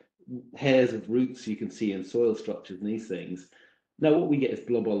 hairs of roots you can see in soil structures and these things. Now what we get is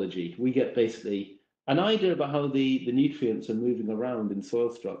globology. We get basically an idea about how the nutrients are moving around in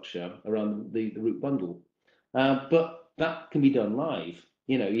soil structure around the root bundle. But that can be done live,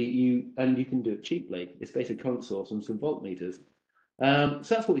 and you can do it cheaply. It's basically current source and some voltmeters. So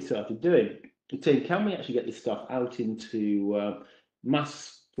that's what we started doing. Saying, can we actually get this stuff out into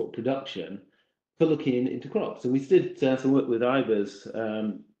mass production for looking into crops? And we did some work with IBERS,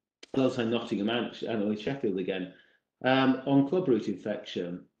 alongside Nottingham and Sheffield again, on clubroot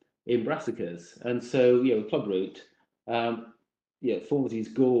infection in brassicas. And so, clubroot, forms these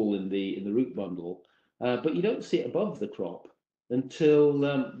gall in the root bundle, but you don't see it above the crop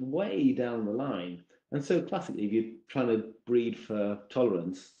until way down the line. And so classically, if you're trying to breed for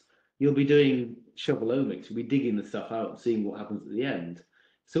tolerance, you'll be doing shovelomics. You'll be digging the stuff out and seeing what happens at the end.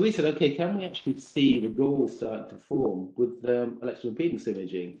 So we said, okay, can we actually see the gall starting to form with electrical impedance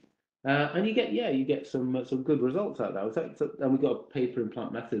imaging? And you get some good results out of that. And we've got a paper in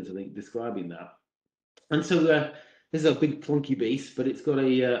Plant Methods, I think, describing that. And so this is a big clunky beast, but it's got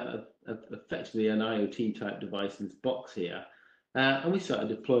effectively an IoT type device in this box here. And we started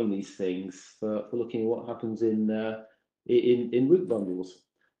deploying these things for looking at what happens in root bundles.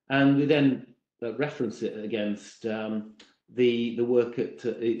 And we then reference it against the work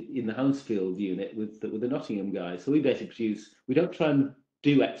in the Hounsfield unit with the Nottingham guys. So we basically we don't try and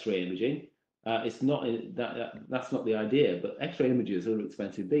do X-ray imaging. It's not that's not the idea. But X-ray images are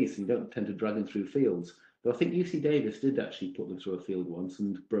expensive beasts, and you don't tend to drag them through fields. But I think UC Davis did actually put them through a field once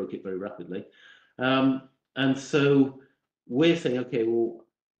and broke it very rapidly. And so we're saying, okay, well,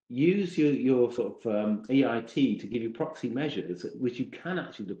 use your sort of EIT to give you proxy measures which you can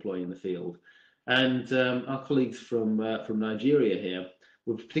actually deploy in the field. And our colleagues from Nigeria here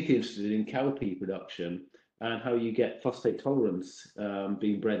were particularly interested in cowpea production and how you get phosphate tolerance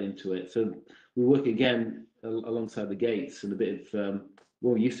being bred into it. So we work again alongside the Gates and a bit of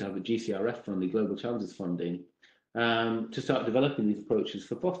well, we used to have a GCRF funding, Global Challenges funding, to start developing these approaches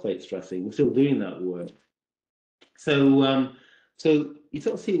for phosphate stressing. We're still doing that work. So so you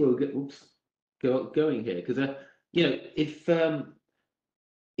sort of see where we're going here, because you know, if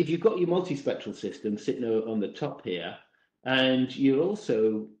you've got your multispectral system sitting on the top here, and you're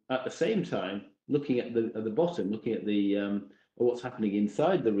also at the same time looking at the bottom, looking at the what's happening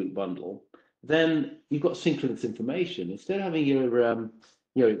inside the root bundle, then you've got synchronous information. Instead of having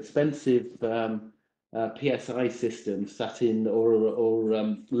your expensive PSI system sat in, or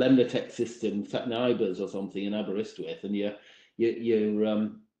Lemnitech system sat in Ibers or something in Aberystwyth, and your X-ray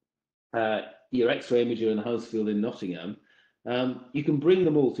imager in the Hounsfield in Nottingham, you can bring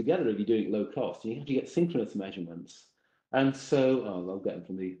them all together if you're doing it low cost, and you have to get synchronous measurements. And so, I'll get them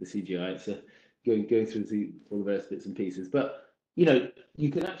from the CGI. It's going through all the various bits and pieces. But you know,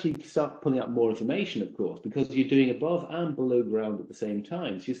 you can actually start pulling out more information, of course, because you're doing above and below ground at the same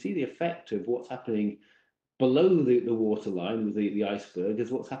time. So you see the effect of what's happening below the waterline with the iceberg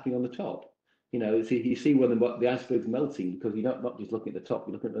as what's happening on the top. You know, you see when the iceberg's melting, because you're not just looking at the top,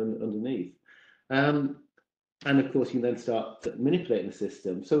 you're looking at underneath. And of course, you then start manipulating the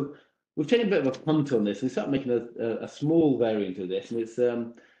system. So we've taken a bit of a punt on this. We started making a small variant of this, and it's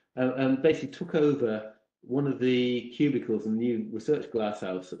and basically took over one of the cubicles in the new research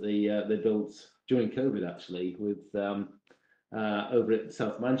glasshouse that they built during COVID, actually, with over at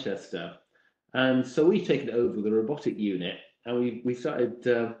South Manchester. And so we've taken it over with a robotic unit, and we started.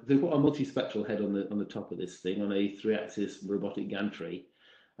 They've got a multispectral head on the top of this thing on a 3-axis robotic gantry,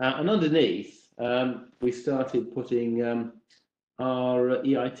 and underneath we started putting our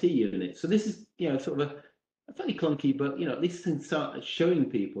EIT unit. So this is, you know, sort of a fairly clunky, but you know, at least things start showing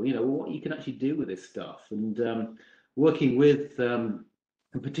people, you know, what you can actually do with this stuff. And working with in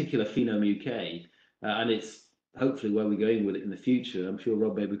particular Phenome-UK, and it's hopefully where we're going with it in the future. I'm sure,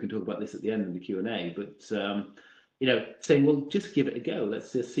 Rob, maybe we can talk about this at the end of the Q&A, but you know, saying, well, just give it a go.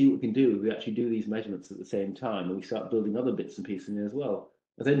 Let's just see what we can do if we actually do these measurements at the same time, and we start building other bits and pieces in as well.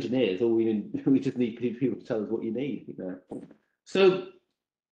 As engineers, all we just need people to tell us what you need, you know. So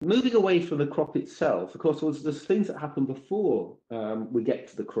moving away from the crop itself, of course, there's things that happen before we get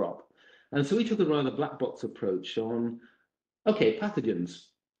to the crop. And so we took a rather black box approach on, okay, pathogens.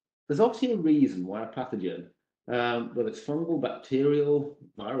 There's obviously a reason why a pathogen, whether it's fungal, bacterial,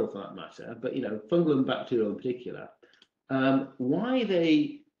 viral for that matter, but you know, fungal and bacterial in particular, why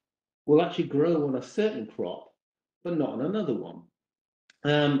they will actually grow on a certain crop, but not on another one.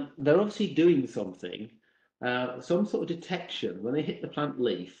 They're obviously doing something, some sort of detection when they hit the plant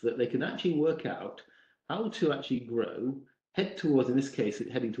leaf, that they can actually work out how to actually grow, head towards, in this case,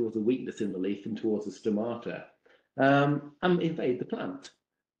 heading towards the weakness in the leaf and towards the stomata, and invade the plant.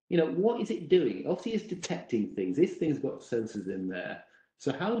 You know, what is it doing? Obviously, it's detecting things. This thing's got sensors in there.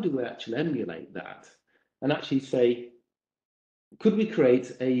 So how do we actually emulate that and actually say, could we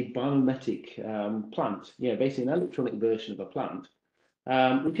create a biomimetic plant? You know, basically an electronic version of a plant,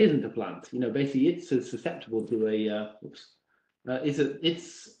 which isn't a plant. You know, basically it's susceptible to a,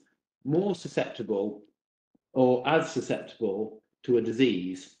 it's more susceptible, or as susceptible to a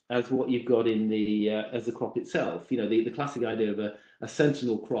disease as what you've got in the as the crop itself. You know, the classic idea of a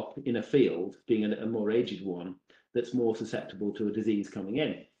sentinel crop in a field being a more aged one that's more susceptible to a disease coming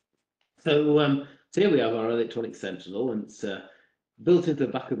in. So, so here we have our electronic sentinel, and it's built into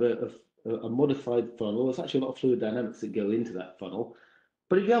the back of a modified funnel. There's actually a lot of fluid dynamics that go into that funnel.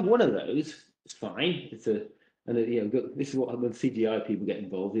 But if you have one of those, it's fine. It's you know, this is what, when CGI people get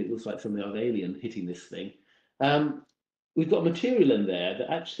involved, it looks like something like an alien hitting this thing. We've got material in there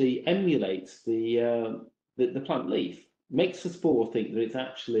that actually emulates the plant leaf, makes the spore think that it's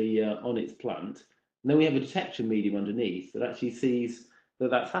actually on its plant, and then we have a detection medium underneath that actually sees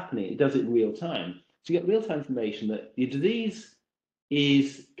that that's happening. It does it in real time. So you get real-time information that your disease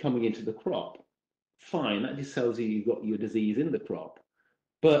is coming into the crop. fine, that just tells you you've got your disease in the crop.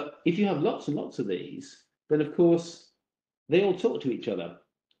 But if you have lots and lots of these, then of course they all talk to each other.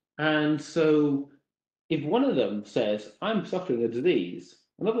 And so if one of them says, I'm suffering a disease,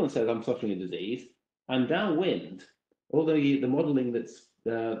 another one says, I'm suffering a disease, and downwind, although the modeling that's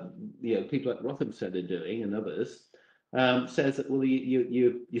people like Rothamsted are doing and others, says that, well,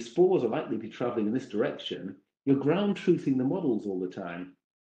 your spores are likely to be traveling in this direction, you're ground truthing the models all the time.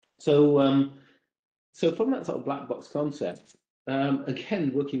 So so from that sort of black box concept,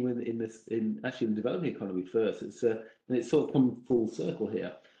 again, working in the developing economy first, and it's sort of come full circle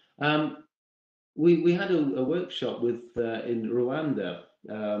here. We had a workshop with in Rwanda.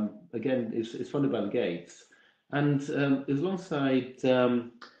 Again, it's funded by the Gates, and it was alongside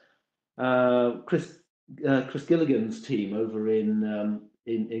Chris Gilligan's team over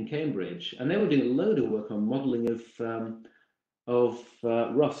in Cambridge, and they were doing a load of work on modelling of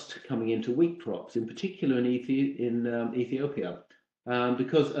rust coming into wheat crops, in particular in Ethiopia,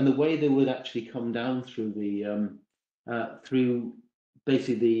 because the way they would actually come down through through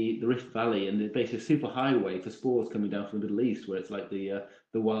basically the Rift Valley and basically a super highway for spores coming down from the Middle East, where it's like the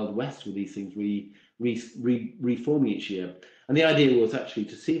Wild West with these things reforming each year. And the idea was actually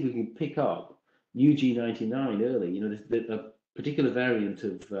to see if we can pick up UG99 early, a particular variant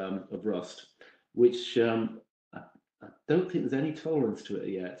of rust, which I don't think there's any tolerance to it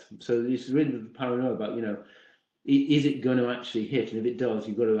yet. So it's really the paranoia about, is it going to actually hit? And if it does,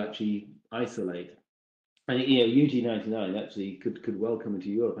 you've got to actually isolate. And UG99 actually could well come into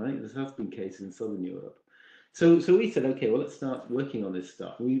Europe. I think there has been cases in Southern Europe. So we said, okay, well, let's start working on this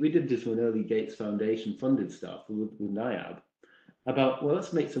stuff. We did this from an early Gates Foundation funded stuff with NIAB about, well,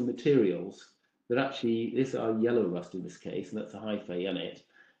 let's make some materials that actually, this are yellow rust in this case, and that's a hyphae in it,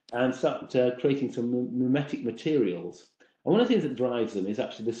 and start creating some mimetic materials. And one of the things that drives them is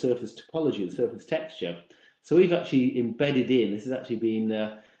actually the surface topology, the surface texture. So we've actually embedded in, this has actually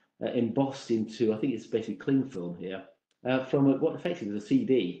been embossed into, I think it's basically cling film here, from what effectively is a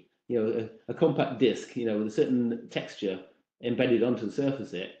CD, a compact disc, with a certain texture embedded onto the surface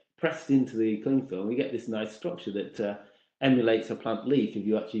of it, pressed into the cling film. We get this nice structure that emulates a plant leaf if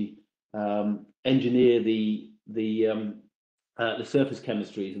you actually engineer the surface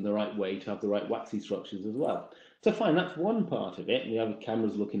chemistries in the right way to have the right waxy structures as well. So fine, that's one part of it, and we have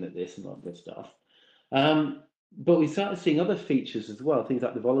cameras looking at this and all that stuff. But we started seeing other features as well, things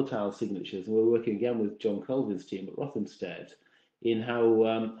like the volatile signatures, and we're working again with John Colvin's team at Rothamsted in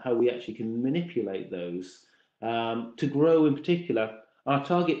how we actually can manipulate those to grow. In particular, our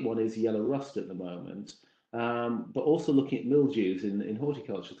target one is yellow rust at the moment, but also looking at mildews in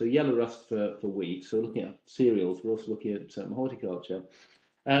horticulture. So yellow rust for wheat, so looking at cereals, we're also looking at horticulture.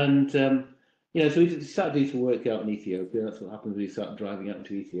 And so we started doing some work out in Ethiopia. That's what happens when you start driving out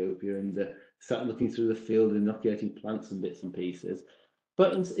into Ethiopia and start looking through the field and inoculating plants and bits and pieces.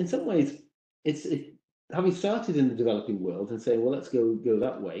 But in some ways, it's having started in the developing world and saying, well, let's go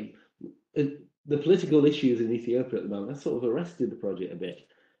that way. The political issues in Ethiopia at the moment have sort of arrested the project a bit.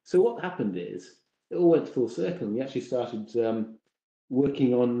 So what happened is it all went full circle. And we actually started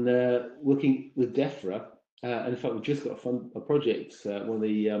working with DEFRA, and in fact, we've just got a project, one of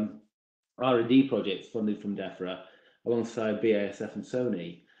the R&D projects funded from DEFRA, alongside BASF and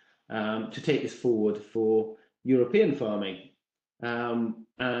Sony, to take this forward for European farming,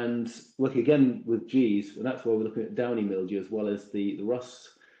 and work again with G's, and that's why we're looking at downy mildew as well as the rust,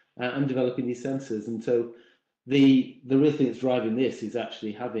 and developing these sensors. And so the real thing that's driving this is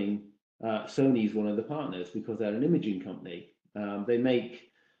actually having Sony's one of the partners, because they're an imaging company. They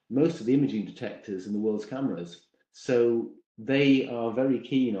make most of the imaging detectors in the world's cameras, so they are very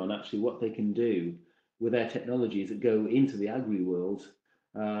keen on actually what they can do with their technologies that go into the agri world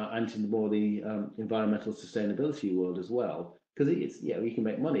and to more the environmental sustainability world as well, because it's we can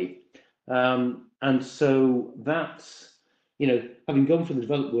make money. And so that's, having gone from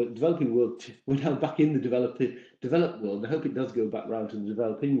the developing world, we're now back in the developed world. I hope it does go back round to the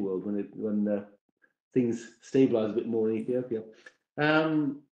developing world when things stabilise a bit more in Ethiopia.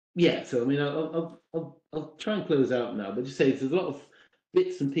 So I mean, I'll try and close out now, but just say there's a lot of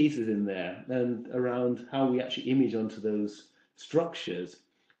bits and pieces in there and around how we actually image onto those structures,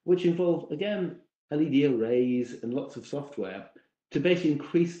 which involve, again, LED arrays and lots of software to basically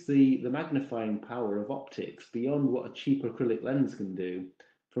increase the magnifying power of optics beyond what a cheap acrylic lens can do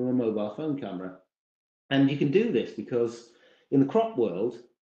from a mobile phone camera. And you can do this because in the crop world,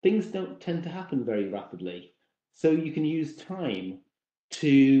 things don't tend to happen very rapidly. So you can use time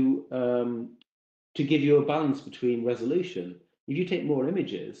to give you a balance between resolution. If you take more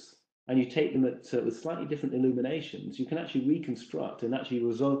images and you take them with slightly different illuminations, you can actually reconstruct and actually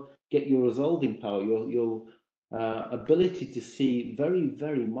get your resolving power, your ability to see very,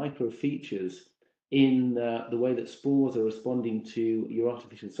 very micro features in the way that spores are responding to your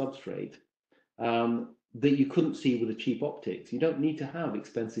artificial substrate that you couldn't see with the cheap optics. You don't need to have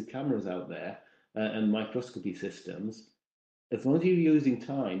expensive cameras out there and microscopy systems. As long as you're using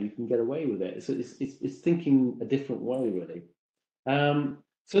time, you can get away with it. So it's thinking a different way, really.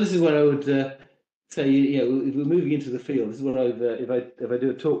 So this is what I would say. You know, if we're moving into the field, this is what I've if I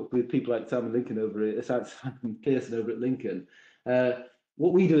do a talk with people like Simon Lincoln over at Simon Pearson over at Lincoln.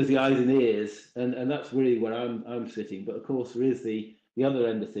 What we do is the eyes and ears, and that's really where I'm sitting. But of course, there is the other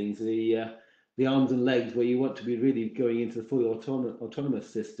end of things, the arms and legs, where you want to be really going into the fully autonomous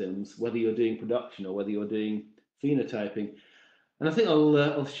systems, whether you're doing production or whether you're doing phenotyping. And I think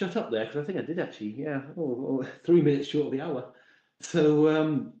I'll shut up there, because I think I did actually, yeah, 3 minutes short of the hour.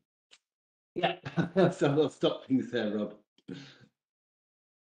 So yeah, so I'll stop things there, Rob.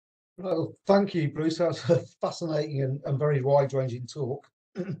 Well, thank you, Bruce. That was a fascinating and very wide-ranging talk.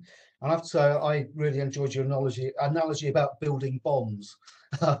 I have to say, I really enjoyed your analogy about building bombs.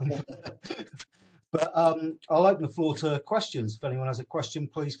 But I'll open the floor to questions. If anyone has a question,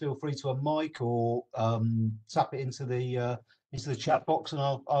 please feel free to unmic or tap it into the chat box, and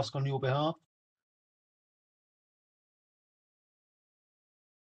I'll ask on your behalf.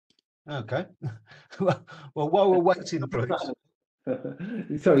 Okay. Well, while we're waiting, Bruce.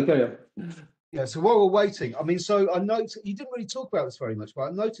 Sorry, carry on. Yeah, so while we're waiting, I mean, so I noticed you didn't really talk about this very much, but I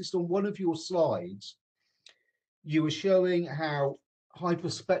noticed on one of your slides, you were showing how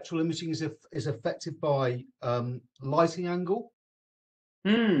hyperspectral imaging is affected by lighting angle.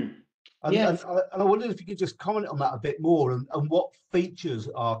 And I wondered if you could just comment on that a bit more, and what features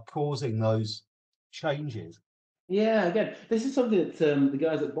are causing those changes. Yeah, again, this is something that the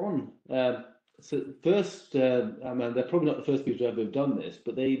guys at Bonn, so first, I mean, they're probably not the first people to ever have done this,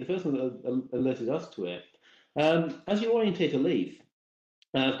 but the first one that alerted us to it. As you orientate a leaf,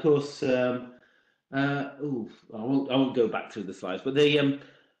 of course, I won't go back through the slides, but the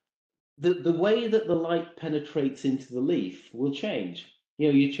way that the light penetrates into the leaf will change. You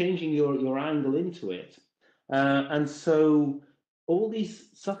know, you're changing your angle into it, and so all these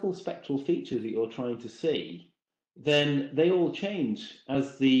subtle spectral features that you're trying to see, then they all change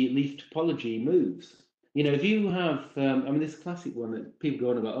as the leaf topology moves. You know, if you have, I mean, this classic one that people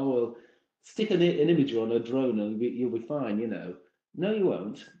go on about, oh, well, stick an imager on a drone and you'll be fine, you know. No, you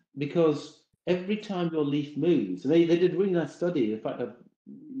won't, because every time your leaf moves, and they did a really nice study. In fact,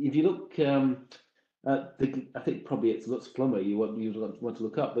 if you look at I think probably it's Lutz Plummer you want to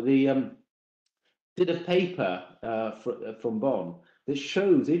look up, but they did a paper from Bonn that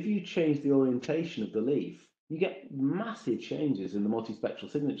shows if you change the orientation of the leaf, you get massive changes in the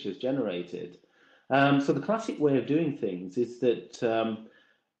multispectral signatures generated. So the classic way of doing things is that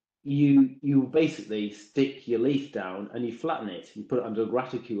you basically stick your leaf down and you flatten it. You put it under a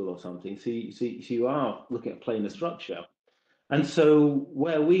graticule or something, so you are looking at planar structure. And so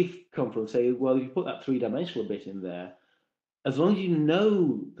where we've come from, say, well, you put that three-dimensional bit in there, as long as you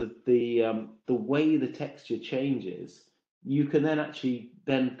know that the way the texture changes, you can then actually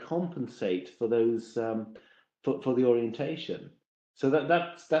compensate for those for the orientation. So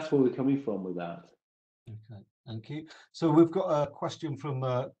that's where we're coming from with that. Okay, thank you. So we've got a question from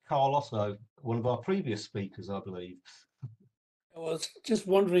Carl Otto, one of our previous speakers, I believe. I was just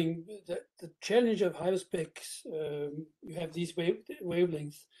wondering, the challenge of hyperspecs, you have these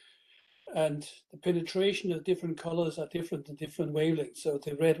wavelengths, and the penetration of different colors are different in different wavelengths. So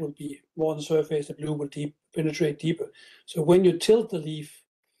the red will be more on the surface, the blue will penetrate deeper. So when you tilt the leaf,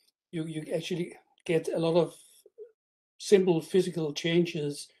 you actually get a lot of simple physical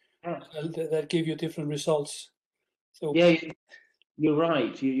changes that give you different results. So yeah, you're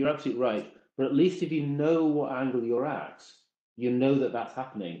right. You're absolutely right. But at least if you know what angle you're at, you know that that's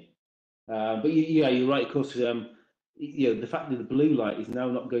happening. But yeah, you're right. Of course, you know, the fact that the blue light is now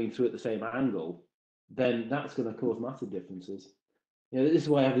not going through at the same angle, then that's going to cause massive differences. You know, this is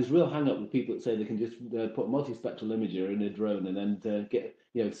why I have this real hang up with people that say they can just put a multispectral imager in a drone and then get,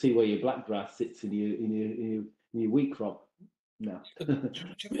 you know, see where your black grass sits in your wheat crop. No.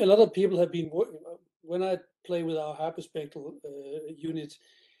 A lot of people have been when I play with our hyperspectral unit,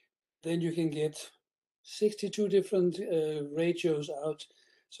 then you can get 62 different ratios out.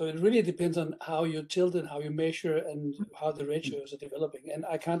 So it really depends on how you tilt and how you measure and how the ratios are developing. And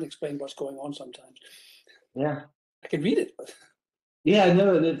I can't explain what's going on sometimes. Yeah. I can read it. But... Yeah,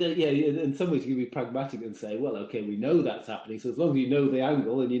 no, yeah, in some ways you can be pragmatic and say, well, okay, we know that's happening. So as long as you know the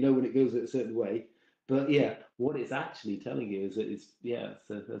angle and you know when it goes a certain way. But yeah, what it's actually telling you is that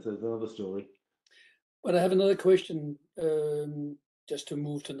that's another story. But I have another question. just to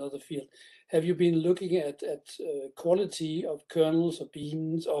move to another field. Have you been looking at quality of kernels or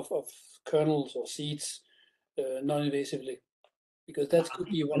beans of kernels or seeds non-invasively? Because that could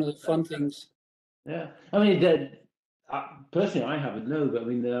be one of the fun things. Yeah, I mean, personally, I haven't, no, but I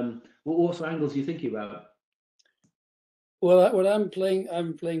mean, what sort of angles are you thinking about? Well, what I'm playing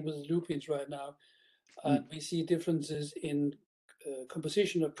with lupins right now, and we see differences in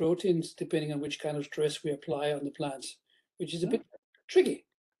composition of proteins depending on which kind of stress we apply on the plants, which is a bit tricky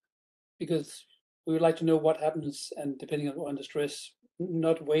because we would like to know what happens, and depending on the stress,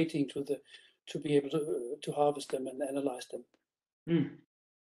 not waiting to be able to harvest them and analyze them.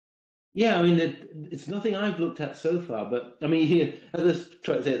 Yeah, I mean, it's nothing I've looked at so far, but I mean, here, as I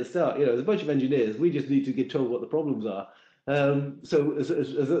tried to say at the start, there's a bunch of engineers. We just need to get told what the problems are. So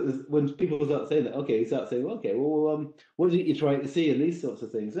when people start saying that, okay, you start saying, okay, well, what is it you're trying to see in these sorts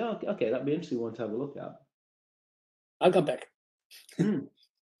of things? Oh, okay, that'd be an interesting one to have a look at. I'll come back.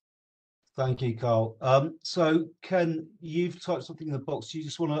 Thank you, Carl. So Ken, you've typed something in the box. Do you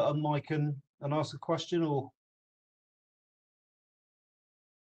just want to unmic and ask a question, or?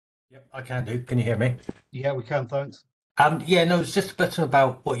 Yep, I can do. Can you hear me? Yeah, we can, thanks. Yeah, no, it's just a bit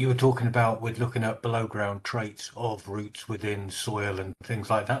about what you were talking about with looking at below ground traits of roots within soil and things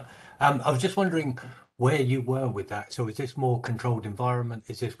like that. I was just wondering where you were with that. So is this more controlled environment?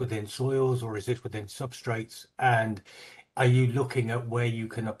 Is this within soils, or is this within substrates? And are you looking at where you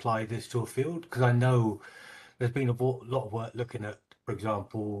can apply this to a field? Because I know there's been a lot of work looking at, for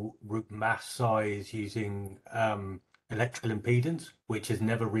example, root mass size using electrical impedance, which has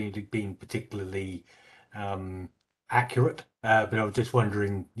never really been particularly accurate. But I was just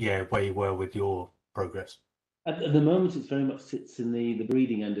wondering, where you were with your progress. At the moment, it very much sits in the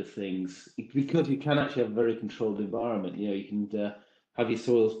breeding end of things, because you can actually have a very controlled environment. You can have your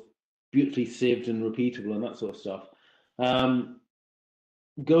soils beautifully sieved and repeatable and that sort of stuff.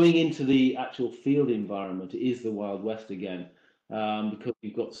 Going into the actual field environment is the Wild West again, because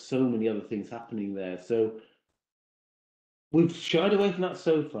you've got so many other things happening there. So we've shied away from that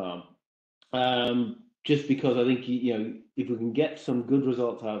so far, just because I think, if we can get some good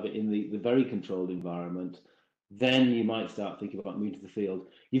results out of it in the very controlled environment, then you might start thinking about moving to the field.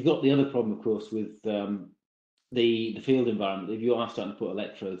 You've got the other problem, of course, with the field environment. If you are starting to put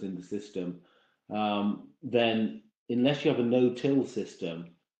electrodes in the system, then unless you have a no-till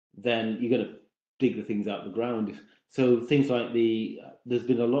system, then you're going to dig the things out of the ground. So things like there's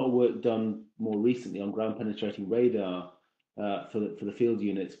been a lot of work done more recently on ground penetrating radar for the field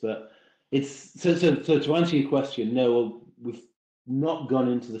units, but it's so to answer your question, no, we've not gone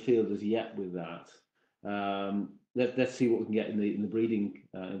into the field as yet with that. Let's see what we can get in the breeding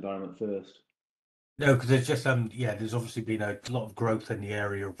environment first. No, because there's just there's obviously been a lot of growth in the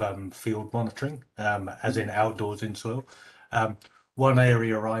area of field monitoring, as in outdoors in soil. One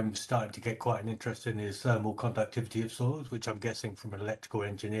area I'm starting to get quite an interest in is thermal conductivity of soils, which I'm guessing from an electrical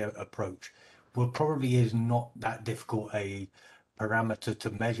engineer approach, probably is not that difficult a parameter to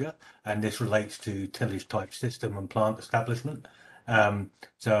measure, and this relates to tillage type system and plant establishment.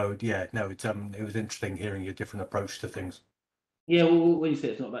 So yeah, no, it was interesting hearing your different approach to things. Yeah, well, when you say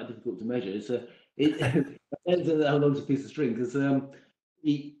it's not that difficult to measure, it depends on how long's a piece of string, because a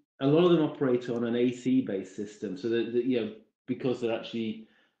lot of them operate on an AC-based system, so that because they're actually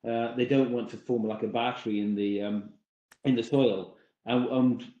they don't want to form like a battery in the soil,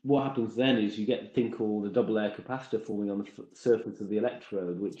 and what happens then is you get a thing called a double air capacitor forming on the surface of the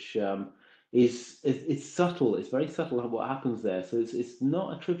electrode, which it's subtle. It's very subtle what happens there. So it's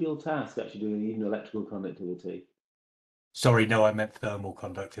not a trivial task actually doing even electrical conductivity. Sorry, no, I meant thermal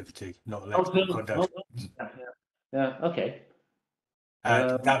conductivity, not electrical conductivity. Yeah, okay.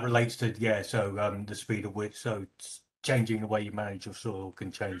 That relates to, so the speed at which, so changing the way you manage your soil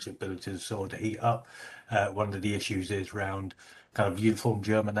can change the ability of the soil to heat up. One of the issues is around kind of uniform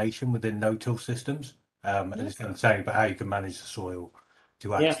germination within no-till systems. And it's kind of saying about how you can manage the soil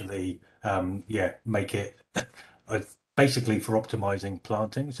to actually, make it basically for optimizing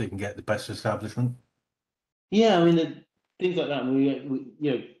planting so you can get the best establishment. Yeah, I mean, things like that.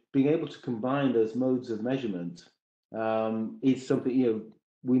 We being able to combine those modes of measurement is something,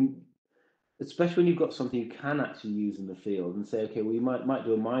 especially when you've got something you can actually use in the field and say, okay, we might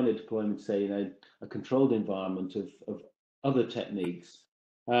do a minor deployment, say in a controlled environment of other techniques.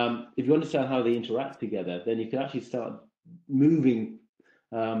 If you understand how they interact together, then you can actually start moving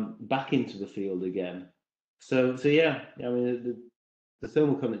back into the field again. So yeah, I mean, the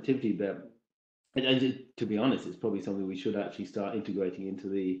thermal conductivity bit, and to be honest, it's probably something we should actually start integrating into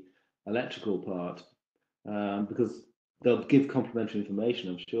the electrical part, because they'll give complementary information,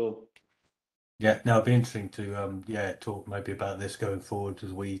 I'm sure. Yeah, no, it'd be interesting to yeah, talk maybe about this going forward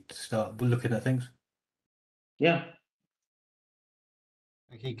as we start looking at things. Yeah.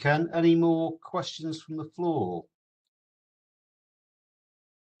 Thank you, Ken. Any more questions from the floor?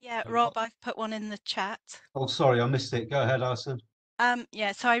 Yeah, Rob, I've put one in the chat. Oh, sorry, I missed it. Go ahead, Alison.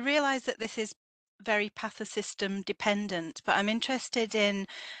 Yeah, so I realise that this is very pathosystem dependent, but I'm interested in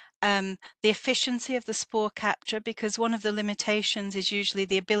the efficiency of the spore capture, because one of the limitations is usually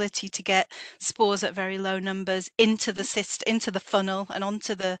the ability to get spores at very low numbers into the into the funnel and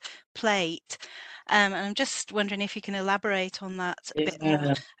onto the plate. And I'm just wondering if you can elaborate on that a bit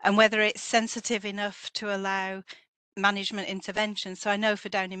more, and whether it's sensitive enough to allow management intervention. So I know for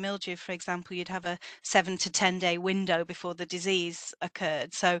downy mildew, for example, you'd have a 7 to 10 day window before the disease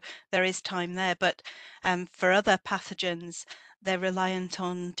occurred. So there is time there. But for other pathogens, they're reliant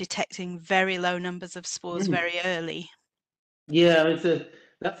on detecting very low numbers of spores very early. Yeah,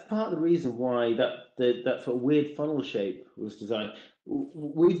 that's part of the reason why that sort of weird funnel shape was designed.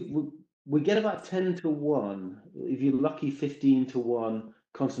 We get about 10 to 1, if you're lucky, 15 to 1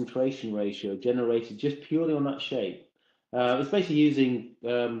 concentration ratio generated just purely on that shape. It's basically using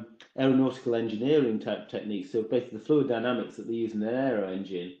aeronautical engineering type techniques. So basically the fluid dynamics that they use in an aero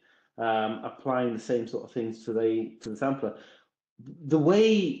engine, applying the same sort of things to the sampler. The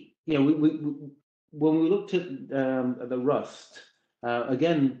way, you know, when we looked at the rust,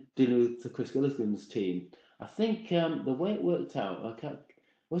 again dealing with the Chris Gilligan's team, I think the way it worked out,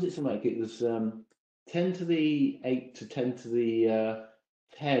 was it something like it was 10 to the 8 to 10 to the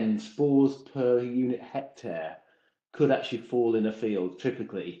 10 spores per unit hectare could actually fall in a field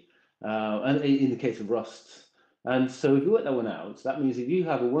typically, and in the case of rusts. And so if you work that one out, that means if you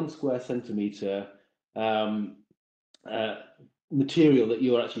have a 1 square centimetre material that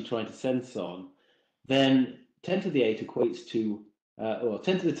you're actually trying to sense on, then 10 to the 8 equates to, or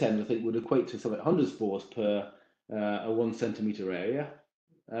 10 to the 10, I think, would equate to something like 100 spores per a 1 centimetre area.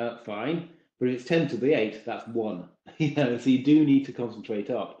 Fine, but if it's 10 to the 8, that's 1. You know, so you do need to concentrate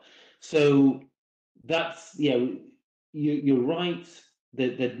up. So that's, you know, you're right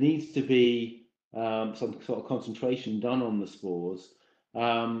that there needs to be some sort of concentration done on the spores.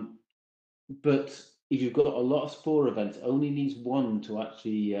 But if you've got a lot of spore events, only needs 1 to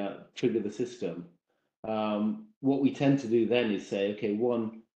actually trigger the system. What we tend to do then is say, okay,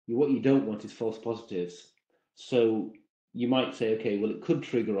 what you don't want is false positives. So you might say, okay, well, it could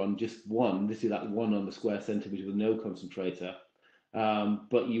trigger on just 1. This is that 1 on the square centimetre with no concentrator.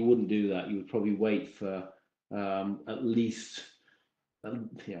 But you wouldn't do that. You would probably wait for at least you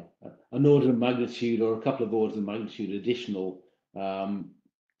know, an order of magnitude or a couple of orders of magnitude additional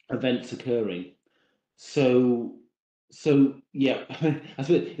events occurring. So yeah, I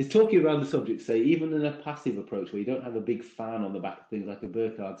suppose it's talking around the subject. Say even in a passive approach where you don't have a big fan on the back of things like a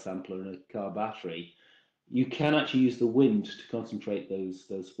Burkhardt sampler and a car battery, you can actually use the wind to concentrate those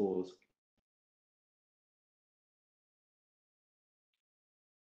spores.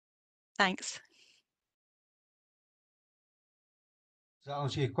 Thanks. Does that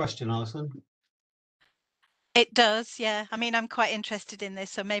answer your question, Alison? It does, yeah. I mean, I'm quite interested in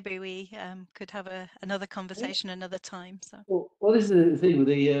this, so maybe we could have another conversation another time. So. Well, this is the thing with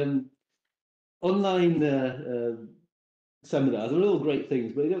the online seminars. They're all great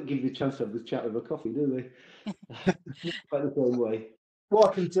things, but they don't give you a chance to have this chat over coffee, do they? Quite the same way.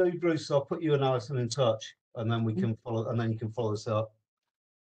 What I can do, Bruce, I'll put you and Alison in touch, and then we can follow, and then you can follow us up.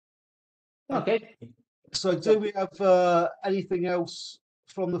 Okay. So, do we have anything else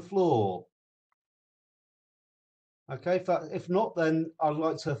from the floor? Okay, if not, then I'd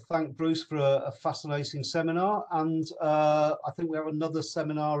like to thank Bruce for a fascinating seminar, and I think we have another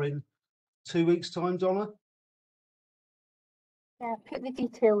seminar in 2 weeks' time, Donna. Yeah, put the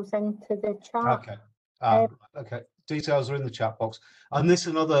details into the chat. Okay. Okay. Details are in the chat box. And this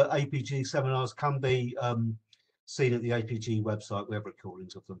and other APG seminars can be seen at the APG website. We have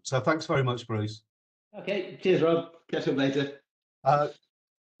recordings of them. So thanks very much, Bruce. Okay. Cheers, Rob. Catch up later.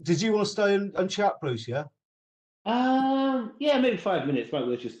 Did you want to stay and chat, Bruce? Yeah. Yeah, maybe 5 minutes. Might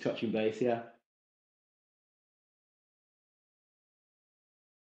worth just touching base. Yeah.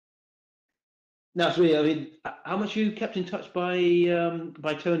 No, it's really. I mean, how much you kept in touch by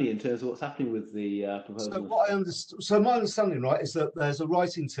Tony in terms of what's happening with the proposal? So what I understand, so my understanding, right, is that there's a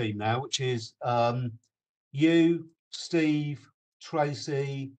writing team now, which is you, Steve,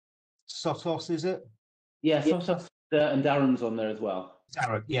 Tracy, Sotos, is it? Yeah, Sotos and Darren's on there as well.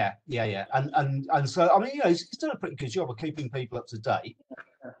 Darren, yeah, and so I mean, you know, he's done a pretty good job of keeping people up to date.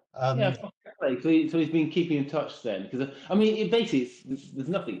 Yeah, so he's been keeping in touch then, because I mean, there's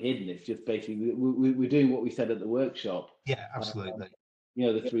nothing hidden. It's just basically we're doing what we said at the workshop. Yeah, absolutely.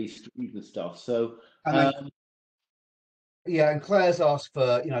 the 3 streams and stuff. So yeah, and Claire's asked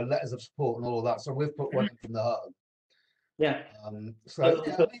for letters of support and all of that, so we've put one in from the home. Yeah. So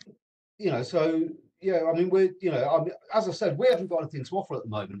yeah, I mean, we're as I said, we haven't got anything to offer at the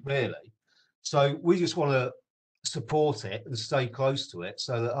moment, really. So we just want to support it and stay close to it,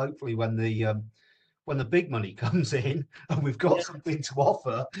 so that hopefully when the big money comes in and we've got something to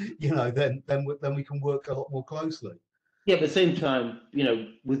offer, then we can work a lot more closely. Yeah, but at the same time,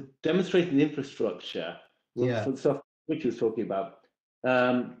 with demonstrating the infrastructure, for the stuff Rich was talking about,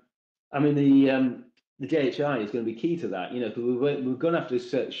 I mean, the JHI is going to be key to that, because we're going to have to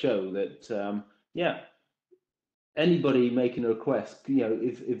show that, anybody making a request,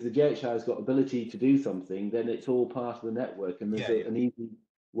 if the JHI has got ability to do something, then it's all part of the network, and there's an easy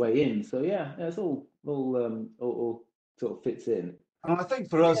way in. So it's all sort of fits in. And I think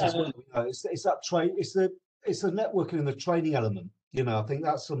for us as well, it's that trade, it's the networking and the training element. I think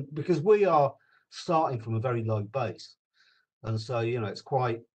that's because we are starting from a very low base, and so it's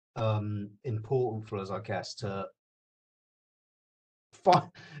quite important for us, I guess, to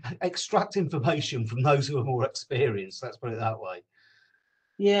extract information from those who are more experienced. Let's put it that way.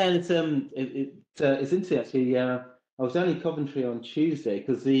 Yeah, and it's interesting actually. I was down in Coventry on Tuesday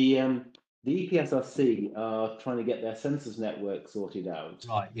because the EPSRC are trying to get their sensors network sorted out.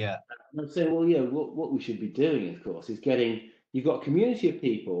 Right. Yeah. And I'm saying, well, what we should be doing, of course, is you've got a community of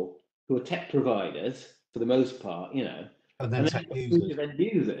people who are tech providers for the most part, and then tech users. End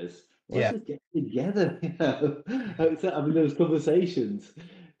users. Let's just get together, having those conversations.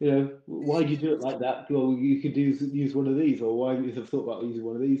 Why do you do it like that? Well, you could use one of these, or why you have thought about using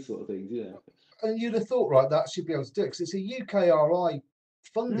one of these sort of things, And you'd have thought, right, that should be able to do it, because it's a UKRI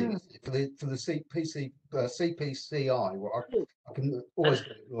funding for the CPCI. Well, I can always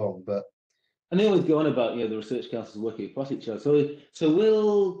get it wrong, but and they always go on about the research councils working across each other. So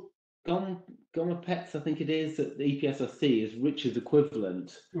will Goma Pets, I think it is, that the EPSRC is Richard's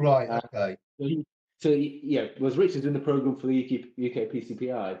equivalent. Right. Okay. Was Richard doing the program for the UK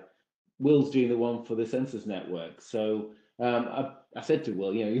PCPI? Will's doing the one for the sensors network. So I said to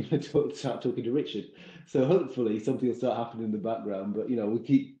Will, you start talking to Richard. So hopefully something will start happening in the background. But we'll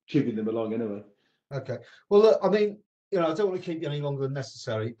keep chipping them along anyway. Okay. Well, look, I mean, I don't want to keep you any longer than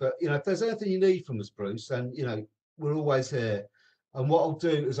necessary. But if there's anything you need from us, Bruce, then we're always here. And what I'll do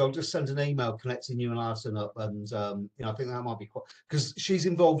is I'll just send an email connecting you and Alison up, and I think that might be quite, because she's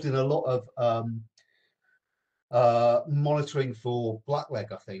involved in a lot of monitoring for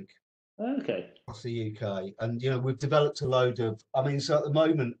blackleg, I think. Okay. Across the UK, and we've developed a load of. I mean, so at the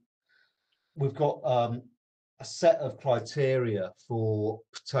moment we've got a set of criteria for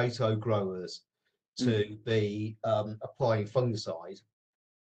potato growers to be applying fungicide.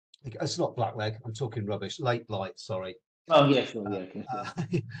 It's not blackleg. I'm talking rubbish. Late blight. Sorry. Oh yes, but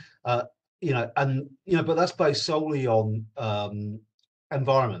that's based solely on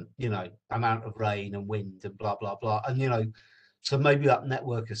environment, amount of rain and wind and blah blah blah, and so maybe that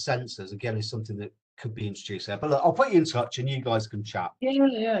network of sensors again is something that could be introduced there. But look, I'll put you in touch and you guys can chat.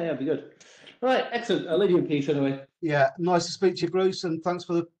 Yeah, be good. Right, excellent. I'll leave you in peace anyway. Yeah, nice to speak to you, Bruce, and thanks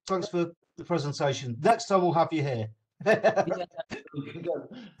for the presentation. Next time we'll have you here. Bye.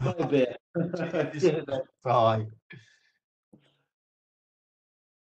 Bye.